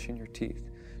when you're brushing your teeth.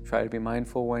 Try to be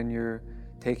mindful when you're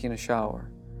taking a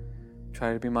shower.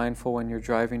 Try to be mindful when you're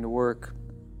driving to work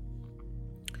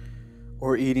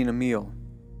or eating a meal.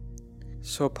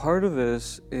 So part of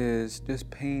this is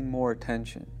just paying more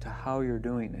attention to how you're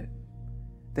doing it.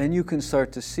 Then you can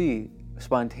start to see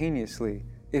spontaneously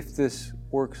if this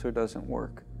works or doesn't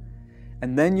work.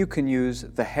 And then you can use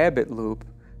the habit loop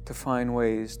to find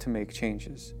ways to make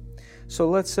changes. So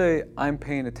let's say I'm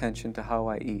paying attention to how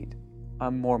I eat.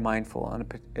 I'm more mindful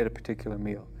at a particular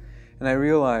meal. And I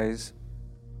realize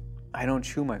I don't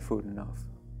chew my food enough.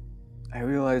 I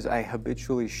realize I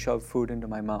habitually shove food into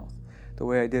my mouth the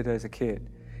way I did as a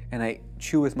kid. And I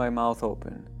chew with my mouth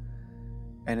open.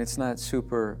 And it's not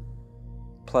super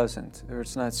pleasant, or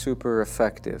it's not super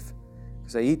effective.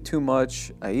 Because I eat too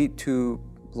much, I eat too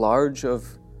large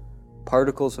of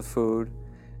particles of food,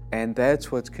 and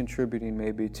that's what's contributing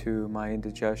maybe to my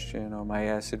indigestion or my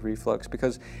acid reflux.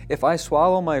 Because if I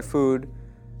swallow my food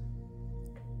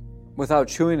without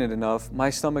chewing it enough, my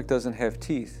stomach doesn't have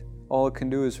teeth. All it can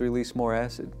do is release more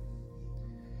acid.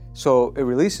 So it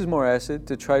releases more acid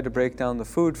to try to break down the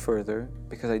food further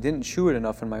because I didn't chew it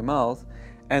enough in my mouth,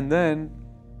 and then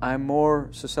I'm more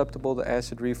susceptible to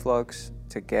acid reflux,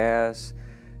 to gas,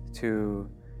 to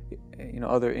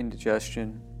other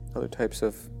indigestion, other types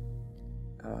of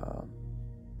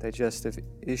digestive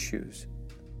issues.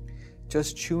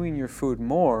 Just chewing your food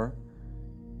more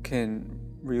can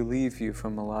relieve you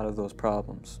from a lot of those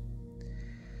problems.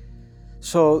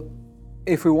 So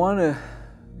if we want to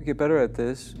get better at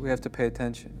this, we have to pay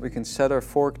attention. We can set our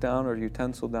fork down or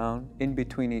utensil down in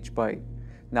between each bite.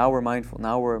 Now we're mindful,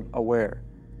 now we're aware.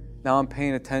 Now I'm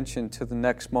paying attention to the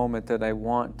next moment that I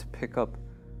want to pick up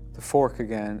the fork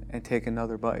again and take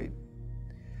another bite.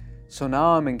 So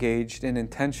now I'm engaged in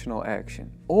intentional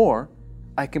action. Or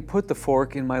I can put the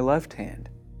fork in my left hand,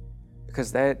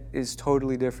 because that is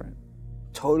totally different.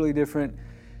 Totally different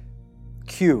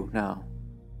cue now.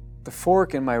 The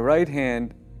fork in my right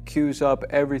hand cues up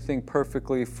everything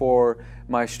perfectly for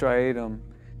my striatum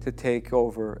to take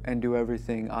over and do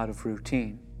everything out of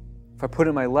routine. If I put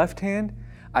it in my left hand,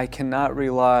 I cannot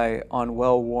rely on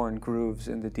well-worn grooves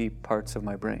in the deep parts of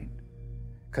my brain,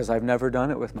 because I've never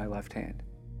done it with my left hand.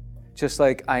 Just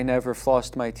like I never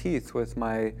flossed my teeth with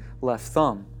my left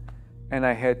thumb, and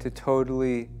I had to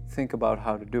totally think about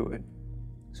how to do it.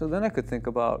 So then I could think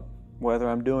about whether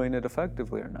I'm doing it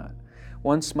effectively or not.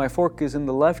 Once my fork is in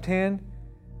the left hand,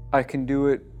 I can do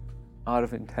it out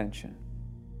of intention,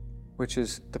 which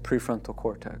is the prefrontal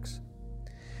cortex.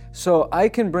 So I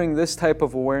can bring this type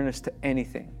of awareness to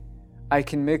anything. I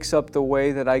can mix up the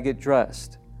way that I get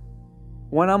dressed.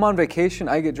 When I'm on vacation,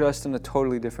 I get dressed in a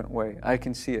totally different way. I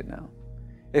can see it now.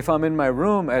 If I'm in my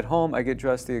room at home, I get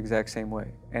dressed the exact same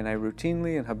way. And I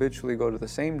routinely and habitually go to the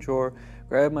same drawer,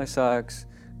 grab my socks,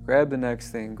 grab the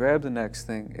next thing, grab the next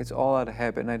thing. It's all out of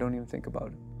habit, and I don't even think about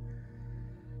it.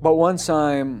 But once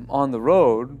I'm on the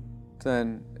road,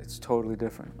 then it's totally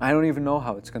different. I don't even know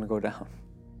how it's going to go down.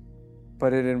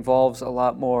 But it involves a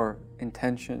lot more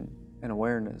intention and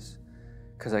awareness,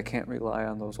 because I can't rely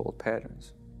on those old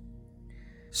patterns.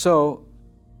 So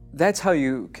that's how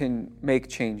you can make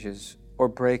changes or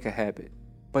break a habit.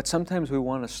 But sometimes we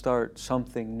want to start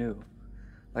something new.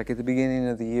 Like at the beginning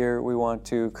of the year, we want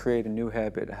to create a new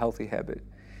habit, a healthy habit.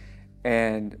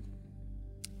 And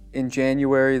in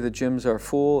January, the gyms are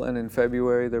full, and in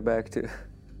February, they're back to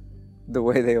the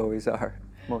way they always are,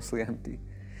 mostly empty.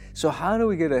 So how do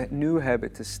we get a new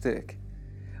habit to stick?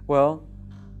 Well,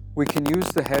 we can use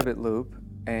the habit loop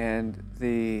and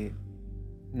the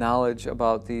knowledge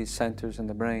about these centers in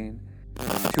the brain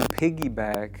to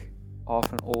piggyback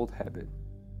off an old habit.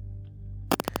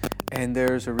 And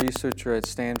there's a researcher at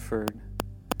Stanford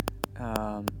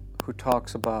who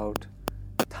talks about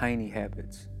tiny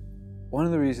habits. One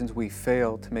of the reasons we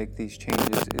fail to make these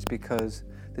changes is because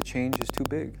the change is too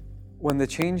big. When the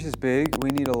change is big, we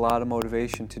need a lot of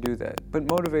motivation to do that. But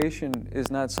motivation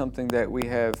is not something that we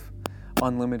have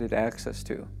unlimited access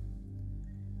to.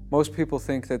 Most people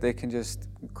think that they can just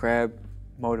grab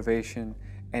motivation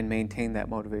and maintain that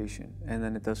motivation, and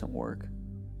then it doesn't work.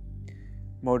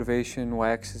 Motivation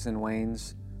waxes and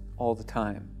wanes all the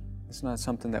time. It's not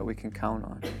something that we can count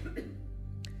on.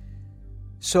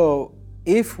 So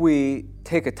if we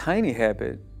take a tiny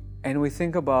habit and we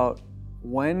think about,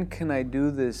 when can I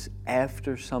do this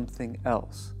after something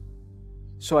else?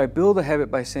 So I build a habit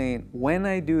by saying, when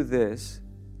I do this,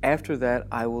 after that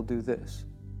I will do this.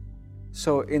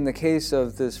 So in the case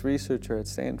of this researcher at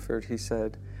Stanford, he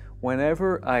said,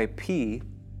 whenever I pee,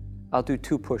 I'll do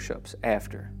 2 push-ups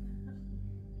after.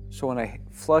 So when I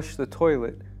flush the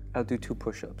toilet, I'll do 2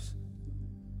 push-ups.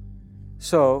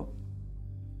 So,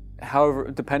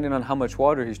 however, depending on how much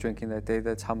water he's drinking that day,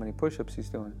 that's how many push-ups he's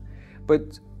doing.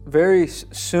 But very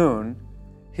soon,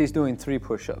 he's doing 3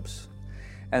 push-ups.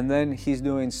 And then he's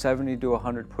doing 70 to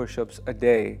 100 push-ups a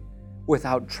day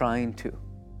without trying to.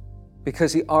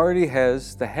 Because he already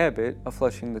has the habit of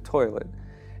flushing the toilet.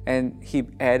 And he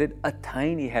added a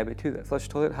tiny habit to that. Flush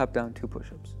the toilet, hop down, 2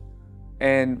 push-ups.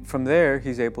 And from there,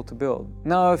 he's able to build.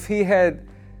 Now, if he had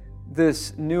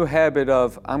this new habit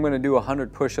of, I'm going to do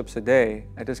 100 push-ups a day,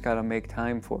 I just got to make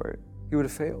time for it, he would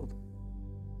have failed.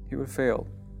 He would fail.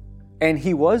 And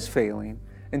he was failing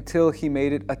until he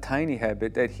made it a tiny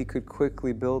habit that he could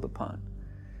quickly build upon.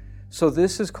 So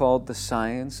this is called the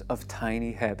science of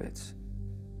tiny habits.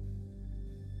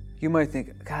 You might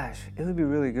think, gosh, it would be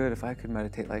really good if I could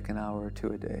meditate like an hour or two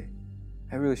a day.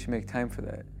 I really should make time for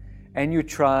that. And you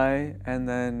try, and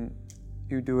then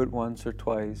you do it once or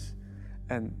twice,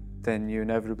 and then you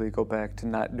inevitably go back to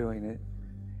not doing it.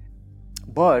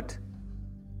 But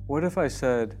what if I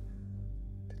said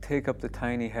to take up the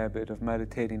tiny habit of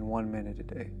meditating 1 minute a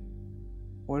day?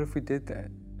 What if we did that?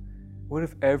 What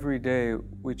if every day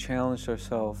we challenged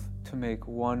ourselves to make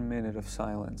 1 minute of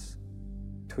silence,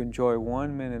 to enjoy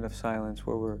 1 minute of silence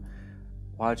where we're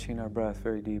watching our breath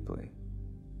very deeply?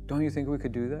 Don't you think we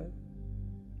could do that?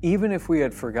 Even if we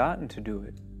had forgotten to do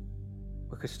it,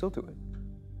 we could still do it.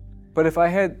 But if I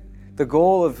had the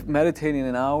goal of meditating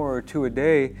an hour or two a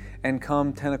day, and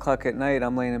come 10 o'clock at night,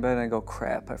 I'm laying in bed and I go,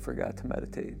 crap, I forgot to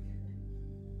meditate.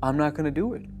 I'm not going to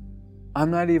do it. I'm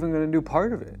not even going to do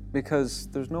part of it because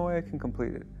there's no way I can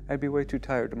complete it. I'd be way too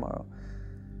tired tomorrow.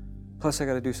 Plus, I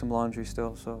got to do some laundry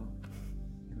still. So,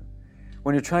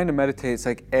 when you're trying to meditate, it's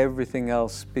like everything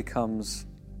else becomes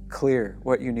clear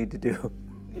what you need to do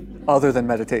other than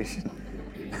meditation.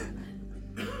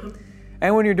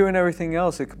 And when you're doing everything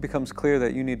else, it becomes clear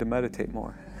that you need to meditate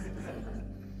more.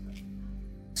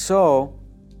 So,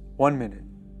 1 minute.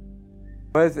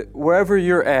 But wherever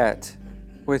you're at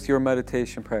with your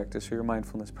meditation practice or your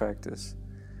mindfulness practice,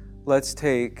 let's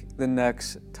take the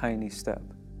next tiny step.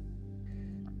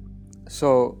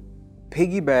 So,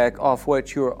 piggyback off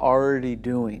what you're already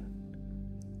doing.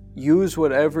 Use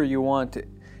whatever you want to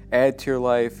add to your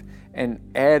life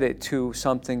and add it to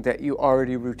something that you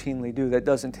already routinely do that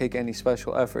doesn't take any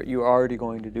special effort. You're already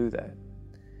going to do that.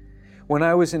 When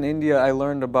I was in India, I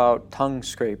learned about tongue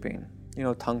scraping. You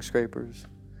know, tongue scrapers.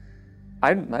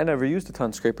 I never used a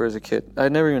tongue scraper as a kid.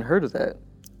 I'd never even heard of that.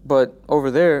 But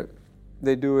over there,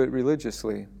 they do it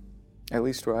religiously, at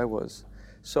least where I was.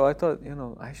 So I thought,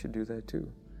 I should do that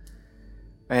too.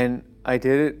 And I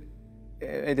did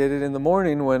it in the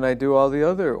morning when I do all the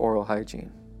other oral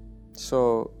hygiene.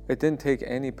 So it didn't take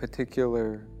any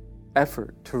particular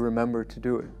effort to remember to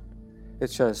do it.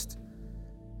 It's just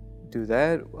do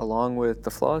that along with the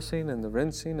flossing and the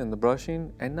rinsing and the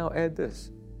brushing, and now add this,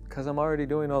 because I'm already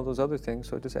doing all those other things,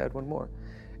 so just add one more.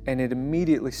 And it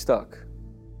immediately stuck.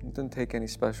 It didn't take any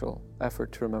special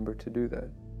effort to remember to do that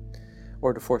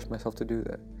or to force myself to do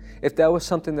that. If that was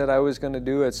something that I was going to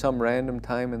do at some random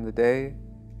time in the day,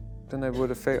 then I would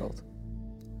have failed.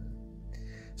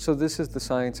 So this is the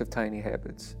science of tiny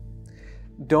habits.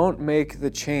 Don't make the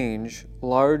change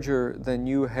larger than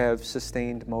you have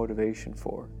sustained motivation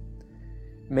for.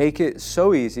 Make it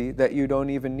so easy that you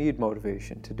don't even need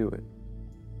motivation to do it.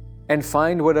 And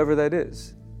find whatever that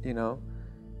is,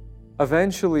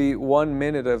 Eventually, 1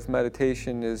 minute of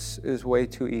meditation is way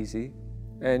too easy.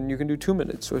 And you can do 2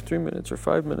 minutes or 3 minutes or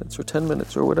 5 minutes or 10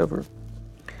 minutes or whatever.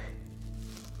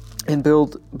 And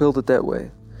build it that way.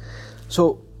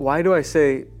 So why do I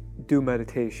say do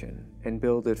meditation and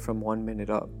build it from 1 minute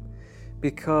up?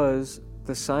 Because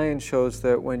the science shows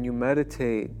that when you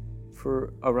meditate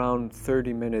for around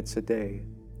 30 minutes a day,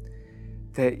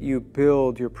 that you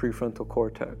build your prefrontal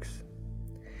cortex.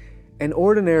 And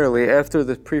ordinarily, after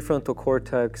the prefrontal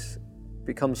cortex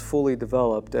becomes fully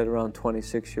developed at around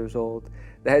 26 years old,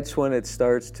 that's when it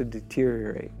starts to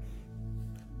deteriorate.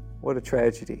 What a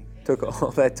tragedy. Took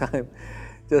all that time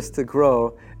just to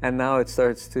grow, and now it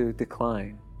starts to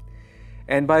decline.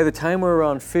 And by the time we're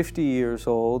around 50 years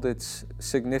old, it's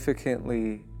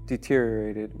significantly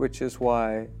deteriorated, which is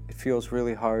why it feels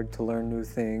really hard to learn new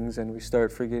things, and we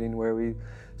start forgetting where we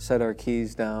set our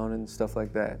keys down and stuff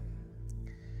like that.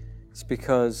 It's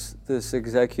because this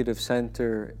executive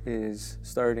center is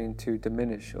starting to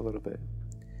diminish a little bit.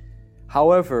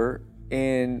 However,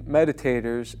 in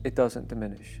meditators, it doesn't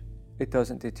diminish. It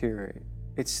doesn't deteriorate.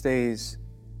 It stays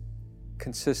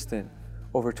consistent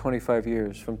over 25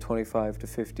 years, from 25 to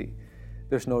 50.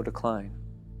 There's no decline.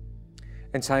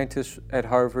 And scientists at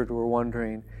Harvard were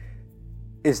wondering,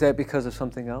 is that because of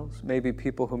something else? Maybe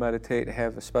people who meditate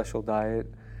have a special diet,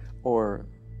 or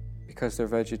because they're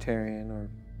vegetarian or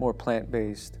more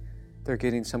plant-based, they're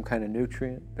getting some kind of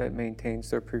nutrient that maintains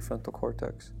their prefrontal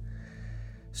cortex.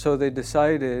 So they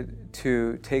decided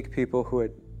to take people who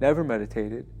had never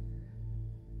meditated,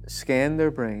 scan their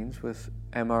brains with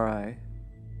MRI,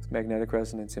 with magnetic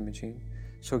resonance imaging,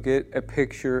 so get a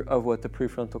picture of what the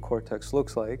prefrontal cortex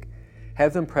looks like,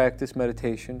 have them practice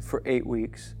meditation for 8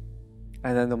 weeks,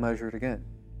 and then they'll measure it again.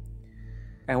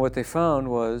 And what they found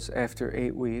was, after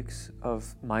 8 weeks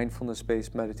of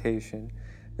mindfulness-based meditation,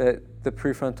 that the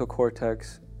prefrontal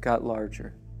cortex got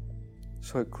larger.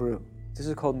 So it grew. This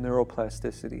is called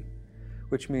neuroplasticity,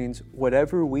 which means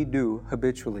whatever we do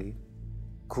habitually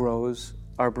grows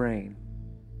our brain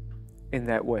in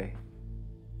that way,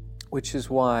 which is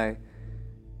why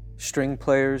string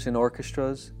players in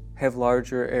orchestras have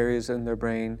larger areas in their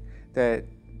brain that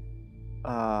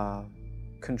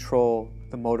control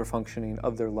the motor functioning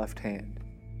of their left hand.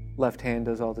 Left hand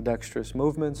does all the dexterous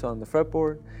movements on the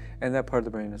fretboard, and that part of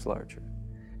the brain is larger.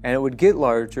 And it would get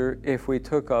larger if we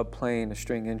took up playing a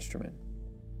string instrument.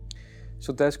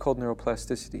 So that's called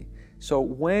neuroplasticity. So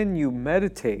when you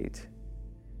meditate,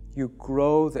 you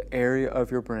grow the area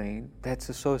of your brain that's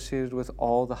associated with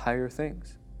all the higher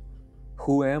things.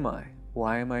 Who am I?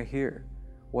 Why am I here?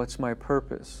 What's my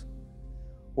purpose?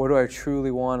 What do I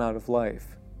truly want out of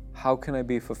life? How can I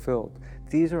be fulfilled?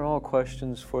 These are all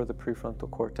questions for the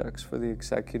prefrontal cortex, for the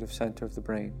executive center of the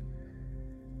brain.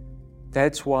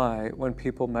 That's why when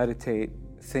people meditate,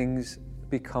 things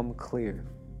become clear.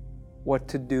 What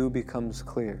to do becomes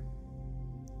clear.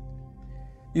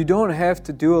 You don't have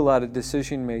to do a lot of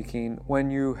decision making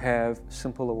when you have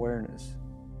simple awareness.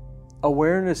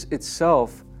 Awareness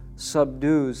itself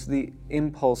subdues the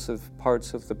impulsive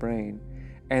parts of the brain,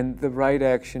 and the right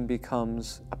action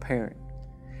becomes apparent.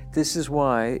 This is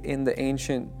why in the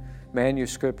ancient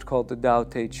manuscript called the Tao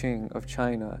Te Ching of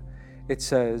China, it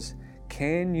says,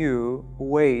 can you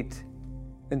wait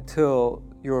until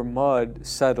your mud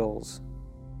settles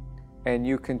and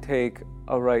you can take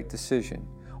a right decision,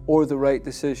 or the right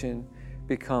decision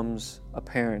becomes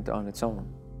apparent on its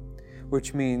own?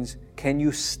 Which means, can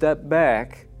you step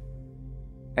back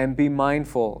and be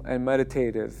mindful and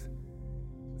meditative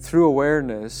through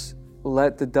awareness,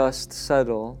 let the dust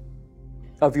settle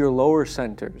of your lower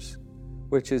centers,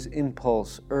 which is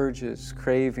impulse, urges,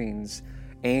 cravings,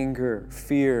 anger,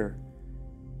 fear,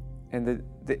 and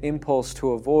the impulse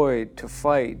to avoid, to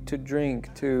fight, to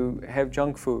drink, to have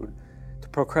junk food, to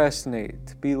procrastinate,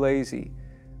 to be lazy,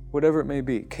 whatever it may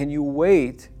be. Can you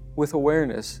wait with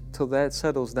awareness till that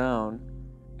settles down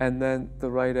and then the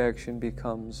right action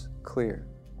becomes clear?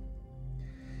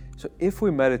 So if we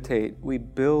meditate, we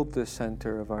build the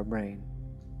center of our brain,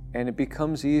 and it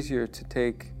becomes easier to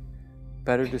take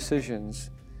better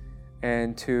decisions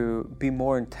and to be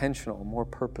more intentional, more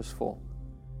purposeful,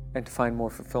 and to find more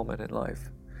fulfillment in life.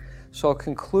 So I'll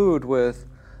conclude with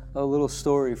a little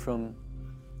story from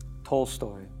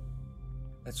Tolstoy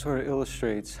that sort of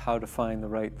illustrates how to find the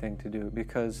right thing to do.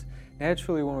 Because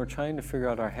naturally, when we're trying to figure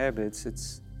out our habits,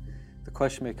 the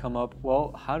question may come up,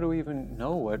 well, how do we even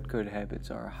know what good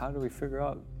habits are? How do we figure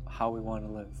out how we want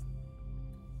to live?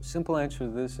 The simple answer to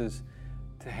this is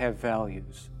to have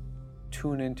values.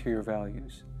 Tune into your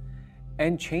values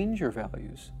and change your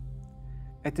values.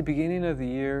 At the beginning of the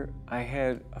year, I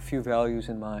had a few values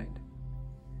in mind.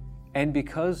 And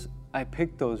because I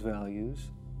picked those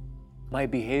values, my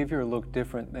behavior looked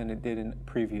different than it did in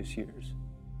previous years.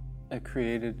 I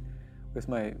created, with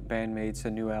my bandmates,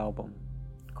 a new album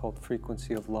called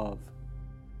Frequency of Love.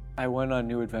 I went on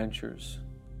new adventures.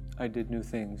 I did new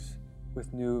things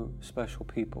with new special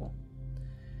people.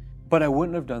 But I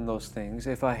wouldn't have done those things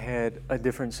if I had a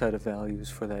different set of values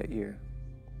for that year.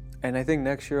 And I think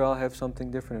next year I'll have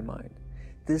something different in mind.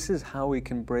 This is how we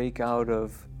can break out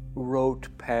of rote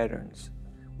patterns.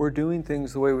 We're doing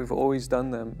things the way we've always done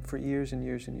them for years and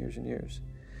years and years and years.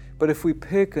 But if we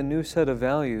pick a new set of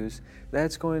values,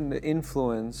 that's going to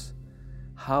influence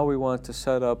how we want to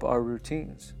set up our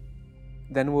routines.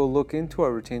 Then we'll look into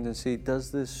our routines and see,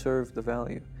 does this serve the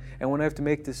value? And when I have to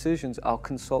make decisions, I'll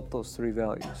consult those three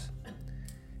values.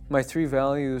 My three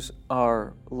values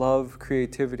are love,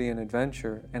 creativity, and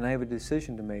adventure, and I have a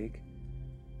decision to make.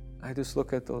 I just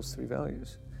look at those three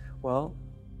values. Well,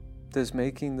 does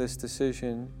making this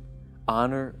decision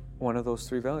honor one of those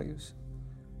three values?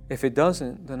 If it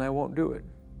doesn't, then I won't do it.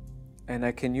 And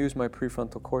I can use my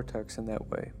prefrontal cortex in that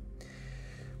way.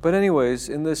 But anyways,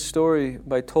 in this story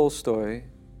by Tolstoy,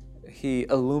 he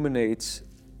illuminates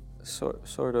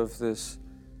sort of this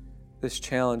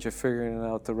challenge of figuring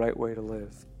out the right way to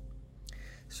live.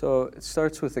 So it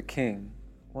starts with a king.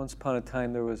 Once upon a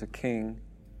time there was a king,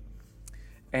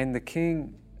 and the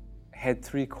king had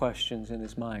three questions in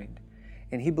his mind.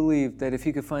 And he believed that if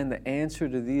he could find the answer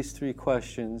to these three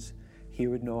questions, he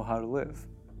would know how to live.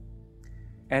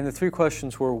 And the three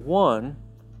questions were, one,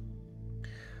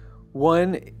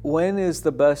 when is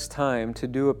the best time to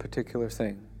do a particular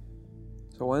thing?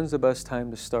 So when's the best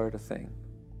time to start a thing?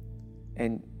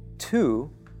 And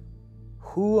two,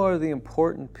 who are the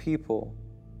important people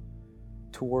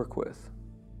to work with?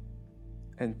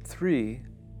 And three,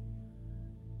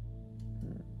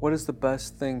 what is the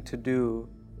best thing to do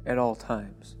at all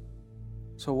times?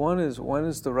 So one is, when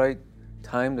is the right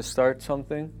time to start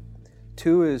something?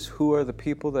 Two is, who are the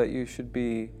people that you should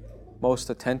be most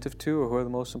attentive to, or who are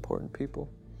the most important people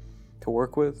to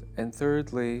work with? And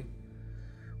thirdly,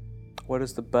 what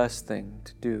is the best thing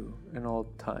to do in all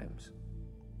times?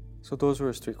 So those were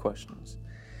his three questions.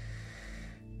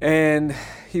 And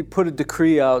he put a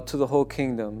decree out to the whole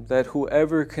kingdom that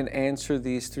whoever can answer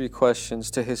these three questions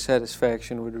to his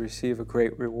satisfaction would receive a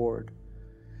great reward.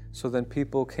 So then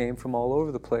people came from all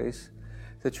over the place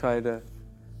to try to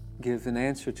give an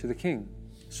answer to the king.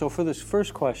 So for this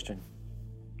first question,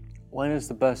 when is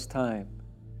the best time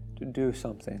to do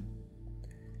something?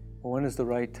 Or when is the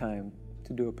right time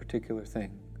to do a particular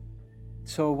thing?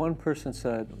 So one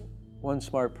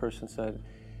smart person said,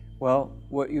 well,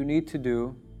 what you need to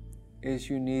do is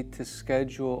you need to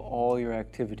schedule all your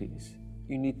activities.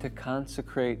 You need to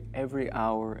consecrate every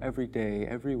hour, every day,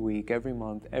 every week, every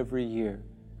month, every year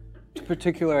to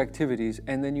particular activities,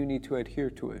 and then you need to adhere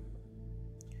to it.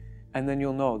 And then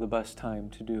you'll know the best time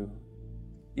to do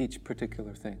each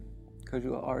particular thing, because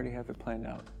you'll already have it planned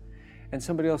out. And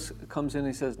somebody else comes in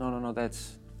and says, no,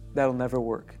 that'll never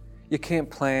work. You can't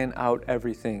plan out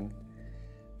everything,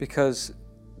 because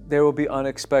there will be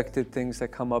unexpected things that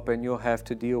come up and you'll have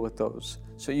to deal with those.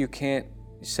 So you can't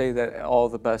say that all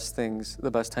the best things,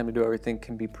 the best time to do everything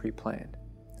can be pre-planned.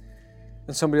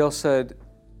 And somebody else said,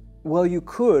 well, you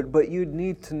could, but you'd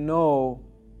need to know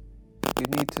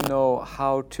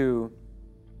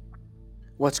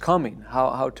what's coming,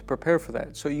 how to prepare for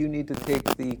that. So you need to take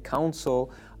the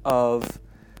counsel of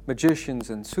magicians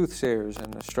and soothsayers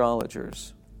and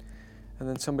astrologers. And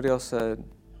then somebody else said,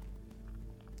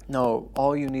 no,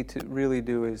 all you need to really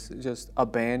do is just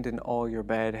abandon all your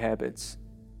bad habits.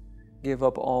 Give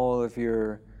up all of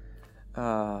your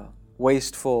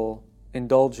wasteful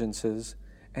indulgences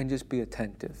and just be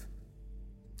attentive.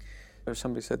 Or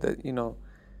somebody said that,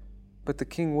 but the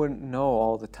king wouldn't know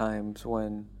all the times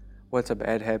when what's a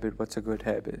bad habit, what's a good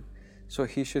habit. So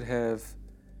he should have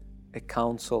a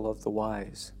council of the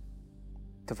wise.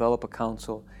 Develop a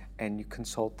council and you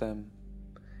consult them,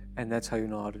 and that's how you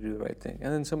know how to do the right thing.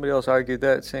 And then somebody else argued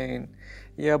that, saying,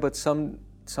 yeah, but some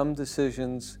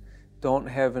decisions don't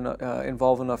have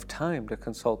involve enough time to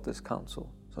consult this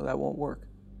council, so that won't work.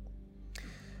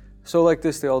 So like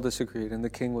this, they all disagreed, and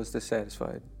the king was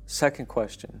dissatisfied. Second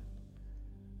question,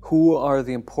 who are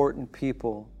the important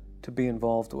people to be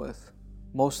involved with?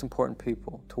 Most important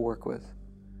people to work with?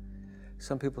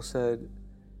 Some people said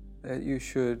that you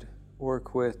should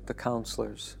work with the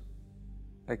counselors,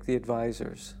 like the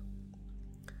advisors.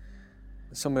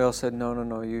 Somebody else said,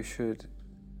 no, you should.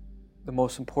 The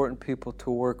most important people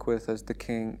to work with as the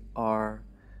king are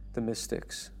the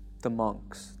mystics, the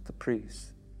monks, the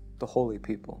priests, the holy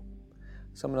people.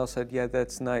 Someone else said, yeah,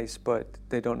 that's nice, but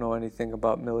they don't know anything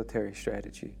about military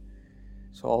strategy.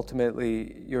 So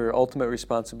ultimately, your ultimate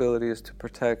responsibility is to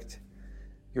protect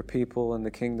your people and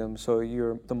the kingdom. So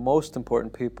the most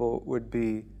important people would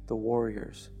be the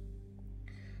warriors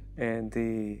and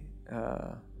the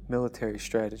military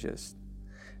strategists.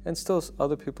 And still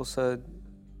other people said,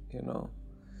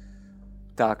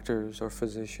 doctors or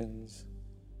physicians.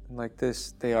 And like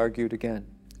this, they argued again.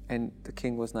 And the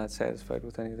king was not satisfied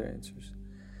with any of their answers.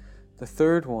 The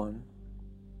third one,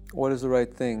 what is the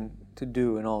right thing to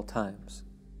do in all times?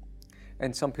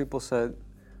 And some people said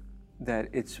that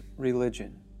it's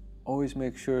religion. Always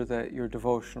make sure that you're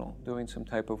devotional, doing some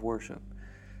type of worship.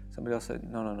 Somebody else said,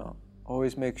 no.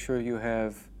 Always make sure you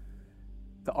have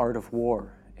the art of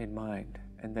war in mind,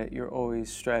 and that you're always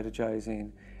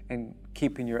strategizing and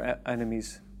keeping your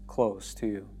enemies close to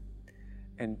you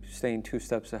and staying 2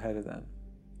 steps ahead of them.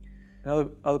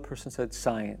 Another person said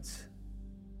science.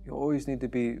 You always need to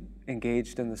be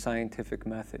engaged in the scientific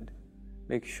method.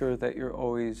 Make sure that you're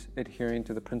always adhering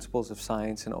to the principles of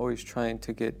science and always trying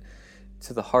to get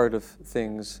to the heart of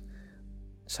things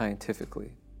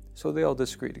scientifically. So they all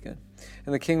disagreed again.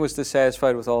 And the king was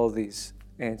dissatisfied with all of these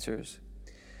answers.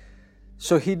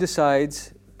 So he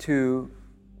decides to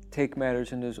take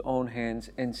matters into his own hands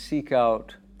and seek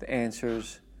out the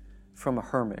answers from a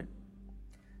hermit.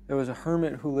 There was a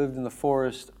hermit who lived in the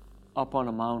forest up on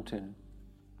a mountain,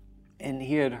 and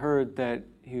he had heard that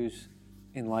he was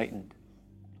enlightened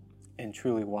and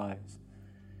truly wise.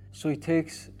 So he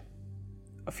takes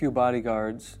a few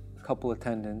bodyguards, a couple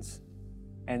attendants,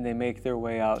 and they make their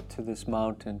way out to this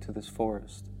mountain, to this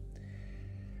forest.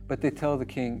 But they tell the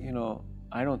king,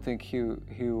 I don't think he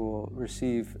will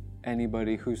receive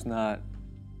anybody who's not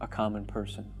a common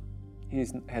person. He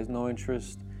has no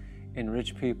interest in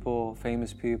rich people,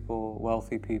 famous people,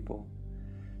 wealthy people.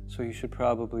 So you should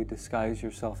probably disguise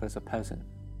yourself as a peasant.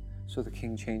 So the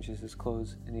king changes his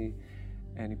clothes and he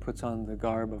and he puts on the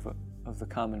garb of the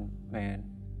common man.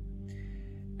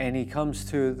 And he comes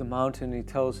to the mountain, and he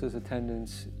tells his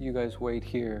attendants, you guys wait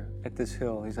here at this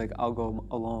hill. He's like, I'll go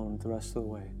alone the rest of the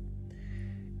way.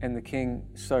 And the king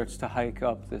starts to hike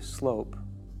up this slope.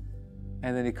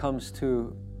 And then he comes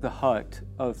to the hut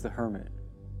of the hermit.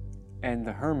 And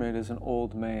the hermit is an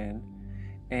old man,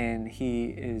 and he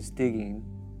is digging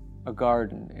a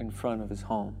garden in front of his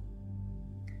home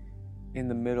in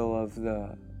the middle of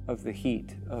the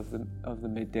heat of the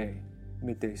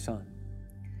midday sun.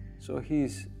 So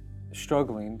he's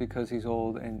struggling because he's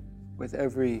old, and with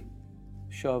every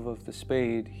shove of the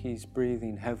spade, he's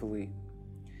breathing heavily.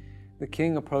 The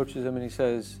king approaches him and he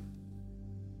says,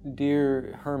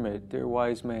 dear hermit, dear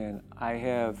wise man, I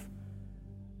have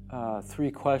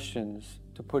 3 questions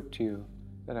to put to you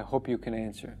that I hope you can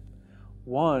answer.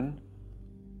 1,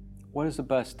 what is the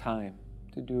best time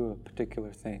to do a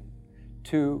particular thing?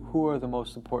 2, who are the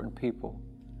most important people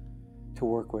to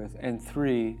work with? And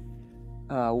 3,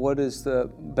 what is the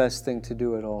best thing to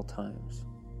do at all times?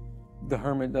 The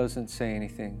hermit doesn't say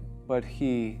anything, but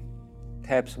he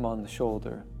taps him on the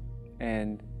shoulder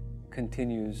and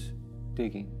continues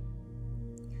digging.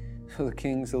 So the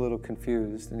king's a little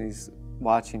confused, and he's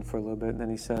watching for a little bit, and then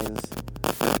he says,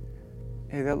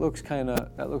 hey, that looks kind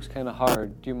of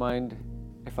hard. Do you mind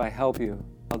if I help you?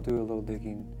 I'll do a little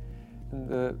digging. And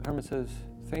the hermit says,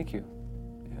 thank you.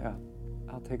 Yeah,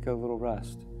 I'll take a little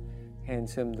rest.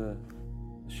 Hands him the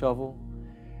shovel,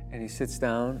 and he sits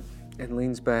down and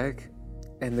leans back,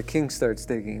 and the king starts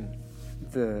digging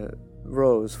the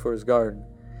rows for his garden.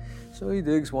 So he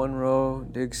digs 1 row,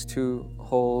 digs 2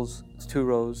 holes, 2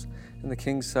 rows, and the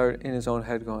king starts in his own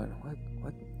head going,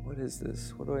 what is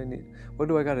this? What do I need? What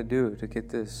do I got to do to get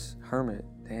this hermit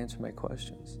to answer my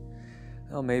questions?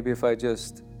 Well, maybe if I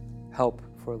just help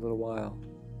for a little while,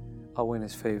 I'll win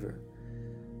his favor.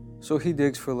 So he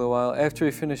digs for a little while. After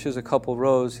he finishes a couple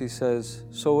rows, he says,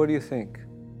 so what do you think?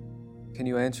 Can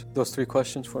you answer those 3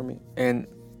 questions for me? And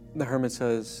the hermit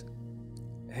says,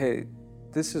 hey,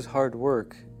 this is hard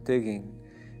work digging,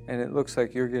 and it looks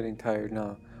like you're getting tired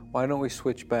now. Why don't we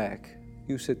switch back?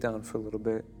 You sit down for a little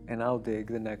bit, and I'll dig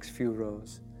the next few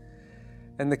rows.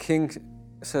 And the king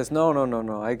says,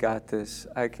 no, I got this.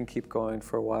 I can keep going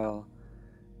for a while.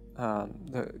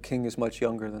 The king is much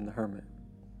younger than the hermit.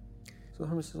 So the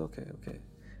hermit says, okay.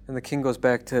 And the king goes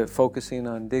back to focusing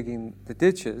on digging the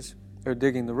ditches, or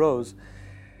digging the rows,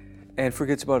 and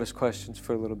forgets about his questions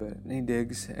for a little bit. And he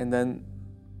digs, and then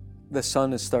the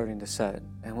sun is starting to set.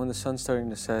 And when the sun's starting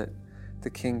to set, the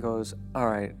king goes, all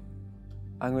right,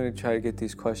 I'm going to try to get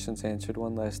these questions answered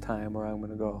one last time, or I'm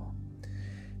going to go.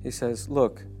 He says,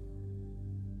 look,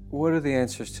 what are the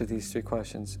answers to these 3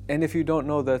 questions? And if you don't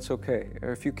know, that's okay.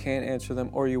 Or if you can't answer them,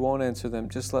 or you won't answer them,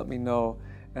 just let me know,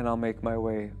 and I'll make my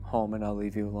way home, and I'll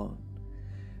leave you alone.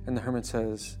 And the hermit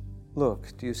says,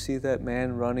 look, do you see that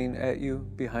man running at you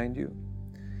behind you?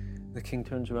 The king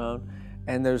turns around,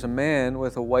 and there's a man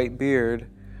with a white beard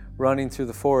running through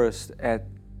the forest at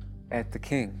the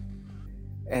king.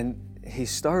 And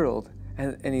he's startled,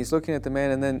 and he's looking at the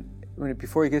man, and then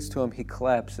before he gets to him, he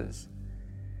collapses,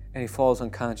 and he falls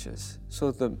unconscious.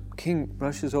 So the king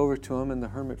rushes over to him, and the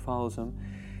hermit follows him,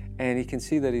 and he can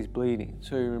see that he's bleeding.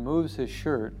 So he removes his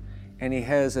shirt, and he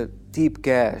has a deep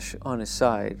gash on his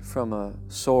side from a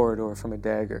sword or from a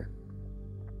dagger.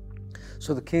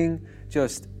 So the king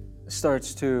just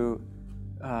starts to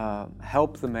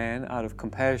help the man out of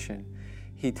compassion.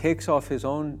 He takes off his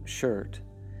own shirt,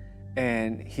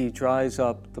 and he dries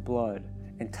up the blood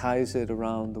and ties it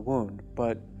around the wound.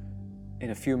 But in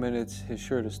a few minutes, his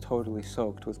shirt is totally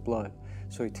soaked with blood.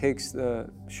 So he takes the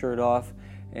shirt off,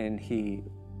 and he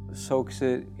soaks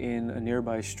it in a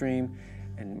nearby stream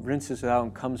and rinses it out,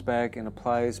 and comes back and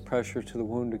applies pressure to the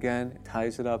wound again,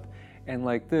 ties it up. And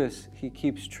like this, he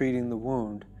keeps treating the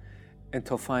wound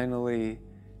until finally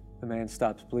the man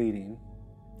stops bleeding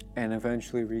and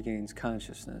eventually regains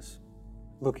consciousness.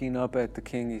 Looking up at the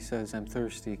king, he says, I'm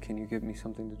thirsty. Can you give me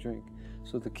something to drink?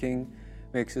 So the king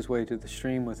makes his way to the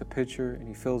stream with a pitcher, and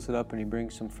he fills it up, and he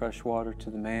brings some fresh water to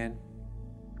the man.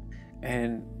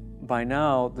 And by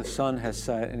now, the sun has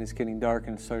set, and it's getting dark,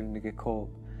 and it's starting to get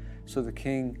cold. So the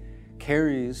king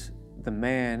carries the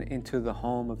man into the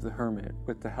home of the hermit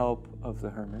with the help of the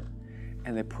hermit,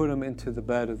 and they put him into the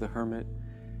bed of the hermit.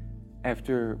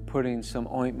 After putting some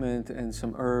ointment and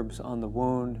some herbs on the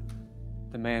wound,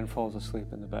 the man falls asleep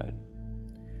in the bed.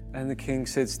 And the king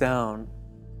sits down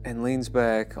and leans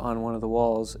back on one of the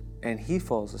walls, and he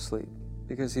falls asleep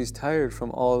because he's tired from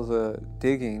all the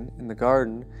digging in the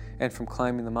garden and from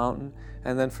climbing the mountain,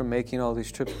 and then from making all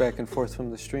these trips back and forth from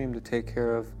the stream to take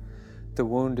care of the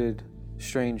wounded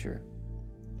stranger.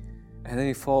 And then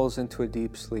he falls into a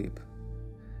deep sleep.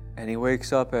 And he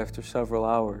wakes up after several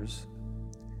hours,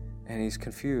 and he's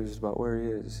confused about where he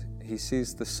is. He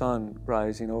sees the sun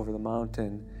rising over the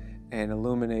mountain and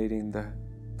illuminating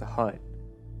the hut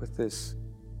with this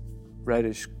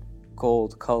reddish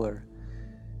gold color.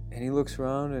 And he looks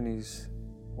around and he's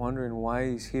wondering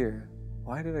why he's here.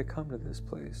 Why did I come to this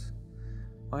place?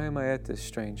 Why am I at this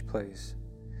strange place?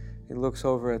 He looks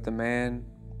over at the man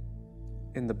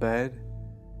in the bed,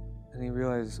 and he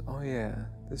realizes, oh yeah,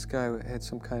 this guy had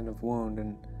some kind of wound,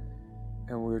 and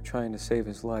we were trying to save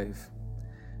his life.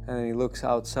 And then he looks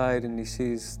outside and he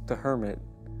sees the hermit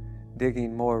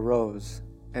digging more rows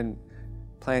and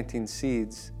planting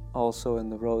seeds also in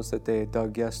the rows that they had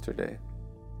dug yesterday.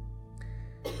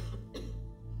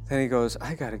 Then he goes,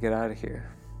 I gotta get out of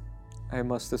here. I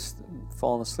must have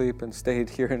fallen asleep and stayed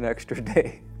here an extra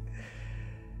day.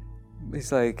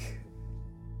 He's like,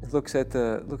 looks at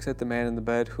the man in the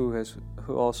bed who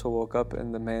also woke up,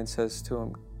 and the man says to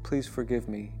him, please forgive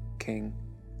me, king.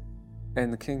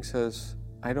 And the king says,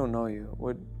 I don't know you.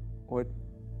 What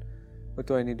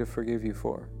do I need to forgive you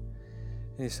for?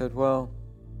 And he said, well,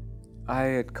 I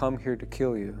had come here to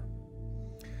kill you.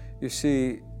 You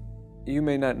see, you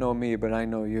may not know me, but I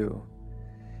know you.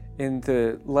 In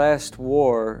the last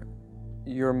war,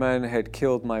 your men had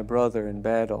killed my brother in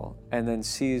battle and then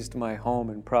seized my home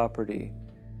and property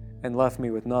and left me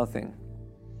with nothing.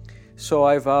 So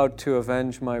I vowed to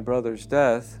avenge my brother's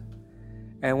death,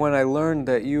 and when I learned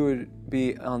that you would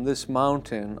be on this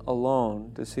mountain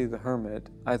alone to see the hermit,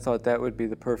 I thought that would be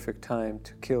the perfect time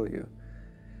to kill you.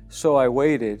 So I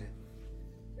waited,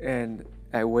 and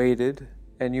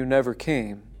you never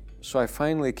came. So I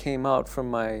finally came out from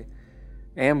my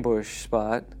ambush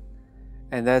spot,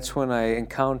 and that's when I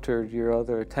encountered your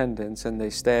other attendants, and they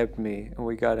stabbed me, and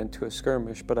we got into a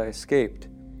skirmish, but I escaped.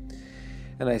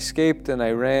 And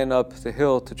I ran up the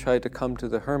hill to try to come to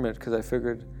the hermit, because I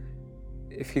figured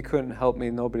if he couldn't help me,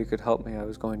 nobody could help me. I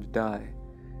was going to die.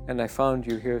 And I found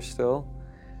you here still,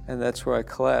 and that's where I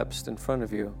collapsed in front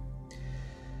of you.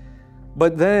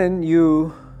 But then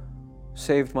you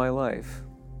saved my life.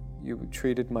 You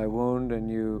treated my wound,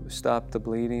 and you stopped the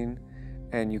bleeding,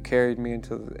 and you carried me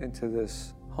into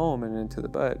this home and into the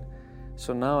bed.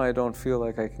 So now I don't feel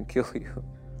like I can kill you.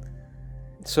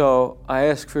 So I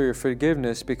ask for your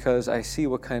forgiveness because I see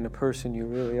what kind of person you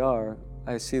really are.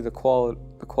 I see the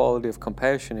quality of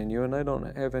compassion in you, and I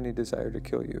don't have any desire to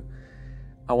kill you.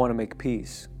 I want to make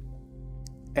peace.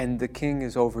 And the king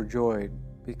is overjoyed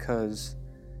because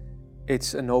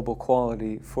it's a noble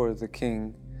quality for the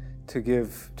king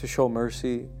to show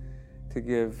mercy,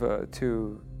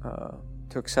 to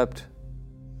accept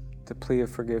the plea of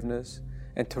forgiveness,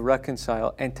 and to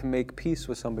reconcile and to make peace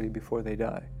with somebody before they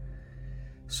die.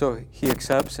 So he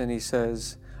accepts, and he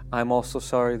says, I'm also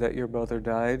sorry that your brother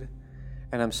died,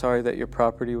 and I'm sorry that your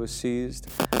property was seized.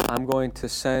 I'm going to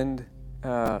send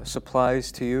supplies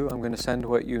to you. I'm going to send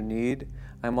what you need.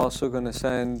 I'm also going to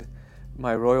send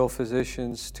my royal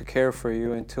physicians to care for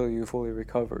you until you fully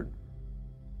recovered.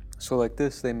 So like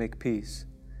this, they make peace,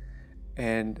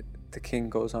 and the king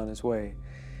goes on his way.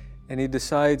 And he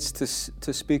decides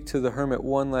to speak to the hermit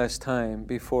one last time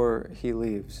before he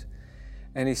leaves.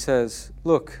 And he says,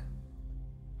 look,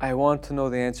 I want to know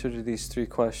the answer to these 3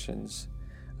 questions.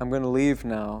 I'm going to leave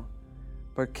now,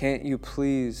 but can't you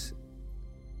please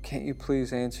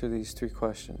answer these 3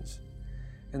 questions?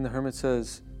 And the hermit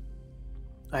says,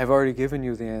 I have already given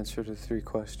you the answer to 3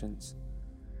 questions.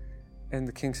 And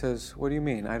the king says, what do you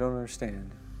mean? I don't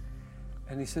understand.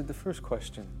 And he said, the first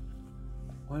question,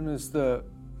 when was the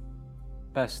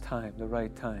best time, the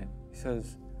right time? He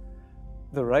says,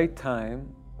 the right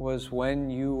time was when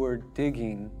you were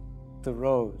digging the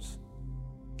rows.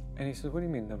 And he says, what do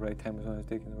you mean the right time was when I was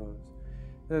digging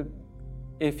the rows?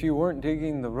 If you weren't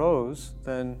digging the rows,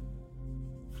 then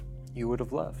you would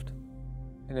have left.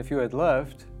 And if you had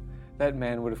left, that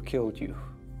man would have killed you.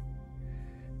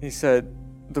 He said,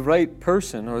 the right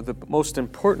person, or the most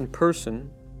important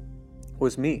person,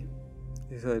 was me.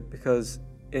 He said, because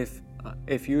if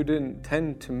you didn't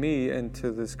tend to me and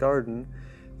to this garden,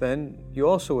 then you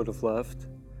also would have left,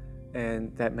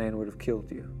 and that man would have killed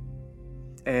you.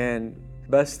 And the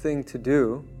best thing to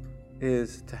do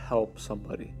is to help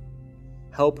somebody.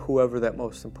 Help whoever that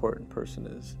most important person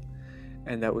is.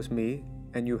 And that was me,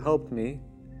 and you helped me,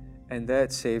 and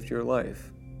that saved your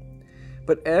life.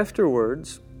 But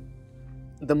afterwards,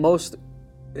 the most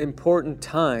important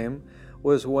time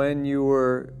was when you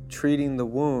were treating the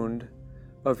wound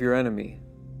of your enemy.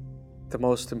 The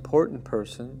most important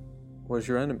person was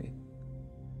your enemy.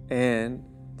 And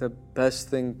the best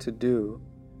thing to do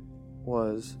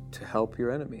was to help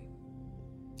your enemy.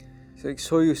 He's like,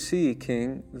 so you see,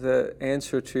 King, the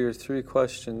answer to your 3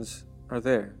 questions are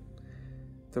there.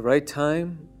 The right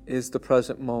time is the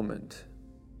present moment.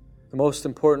 The most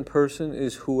important person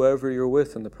is whoever you're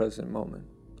with in the present moment,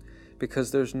 because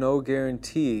there's no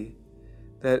guarantee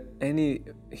that any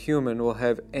human will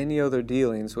have any other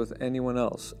dealings with anyone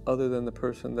else other than the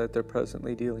person that they're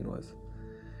presently dealing with.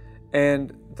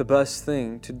 And the best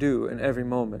thing to do in every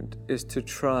moment is to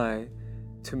try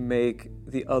to make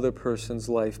the other person's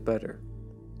life better,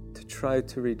 to try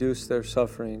to reduce their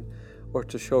suffering, or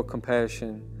to show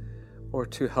compassion, or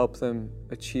to help them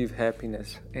achieve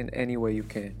happiness in any way you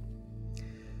can.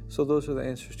 So those are the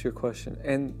answers to your question.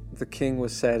 And the king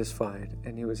was satisfied,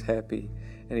 and he was happy,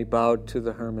 and he bowed to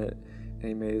the hermit, and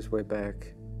he made his way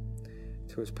back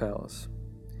to his palace.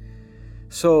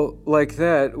 So like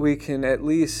that, we can at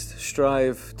least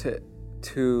strive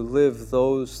to live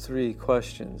those 3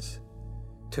 questions.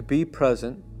 To be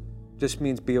present just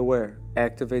means be aware.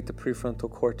 Activate the prefrontal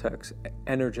cortex.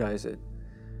 Energize it.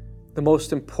 The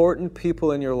most important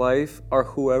people in your life are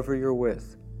whoever you're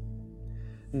with.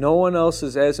 No one else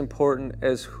is as important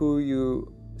as who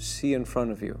you see in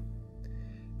front of you,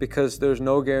 because there's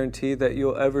no guarantee that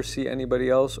you'll ever see anybody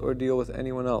else or deal with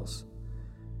anyone else.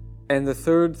 And the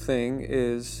third thing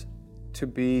is to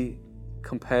be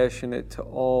compassionate to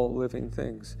all living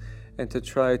things and to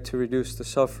try to reduce the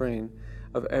suffering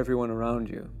of everyone around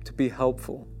you, to be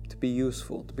helpful, to be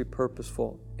useful, to be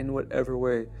purposeful in whatever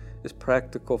way is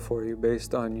practical for you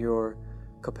based on your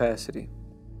capacity.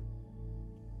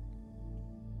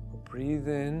 Breathe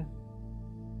in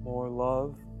more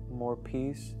love, more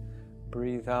peace.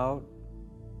 Breathe out.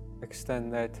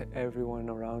 Extend that to everyone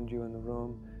around you in the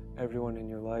room, everyone in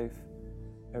your life,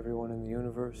 everyone in the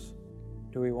universe.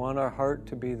 Do we want our heart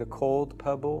to be the cold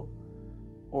pebble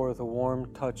or the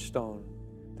warm touchstone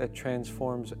that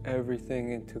transforms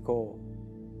everything into gold,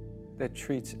 that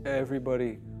treats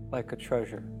everybody like a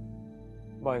treasure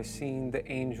by seeing the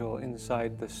angel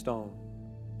inside the stone?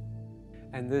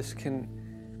 And this can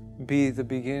be the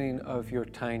beginning of your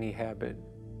tiny habit,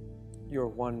 your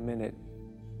 1 minute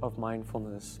of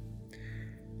mindfulness,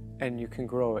 and you can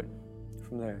grow it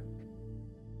from there.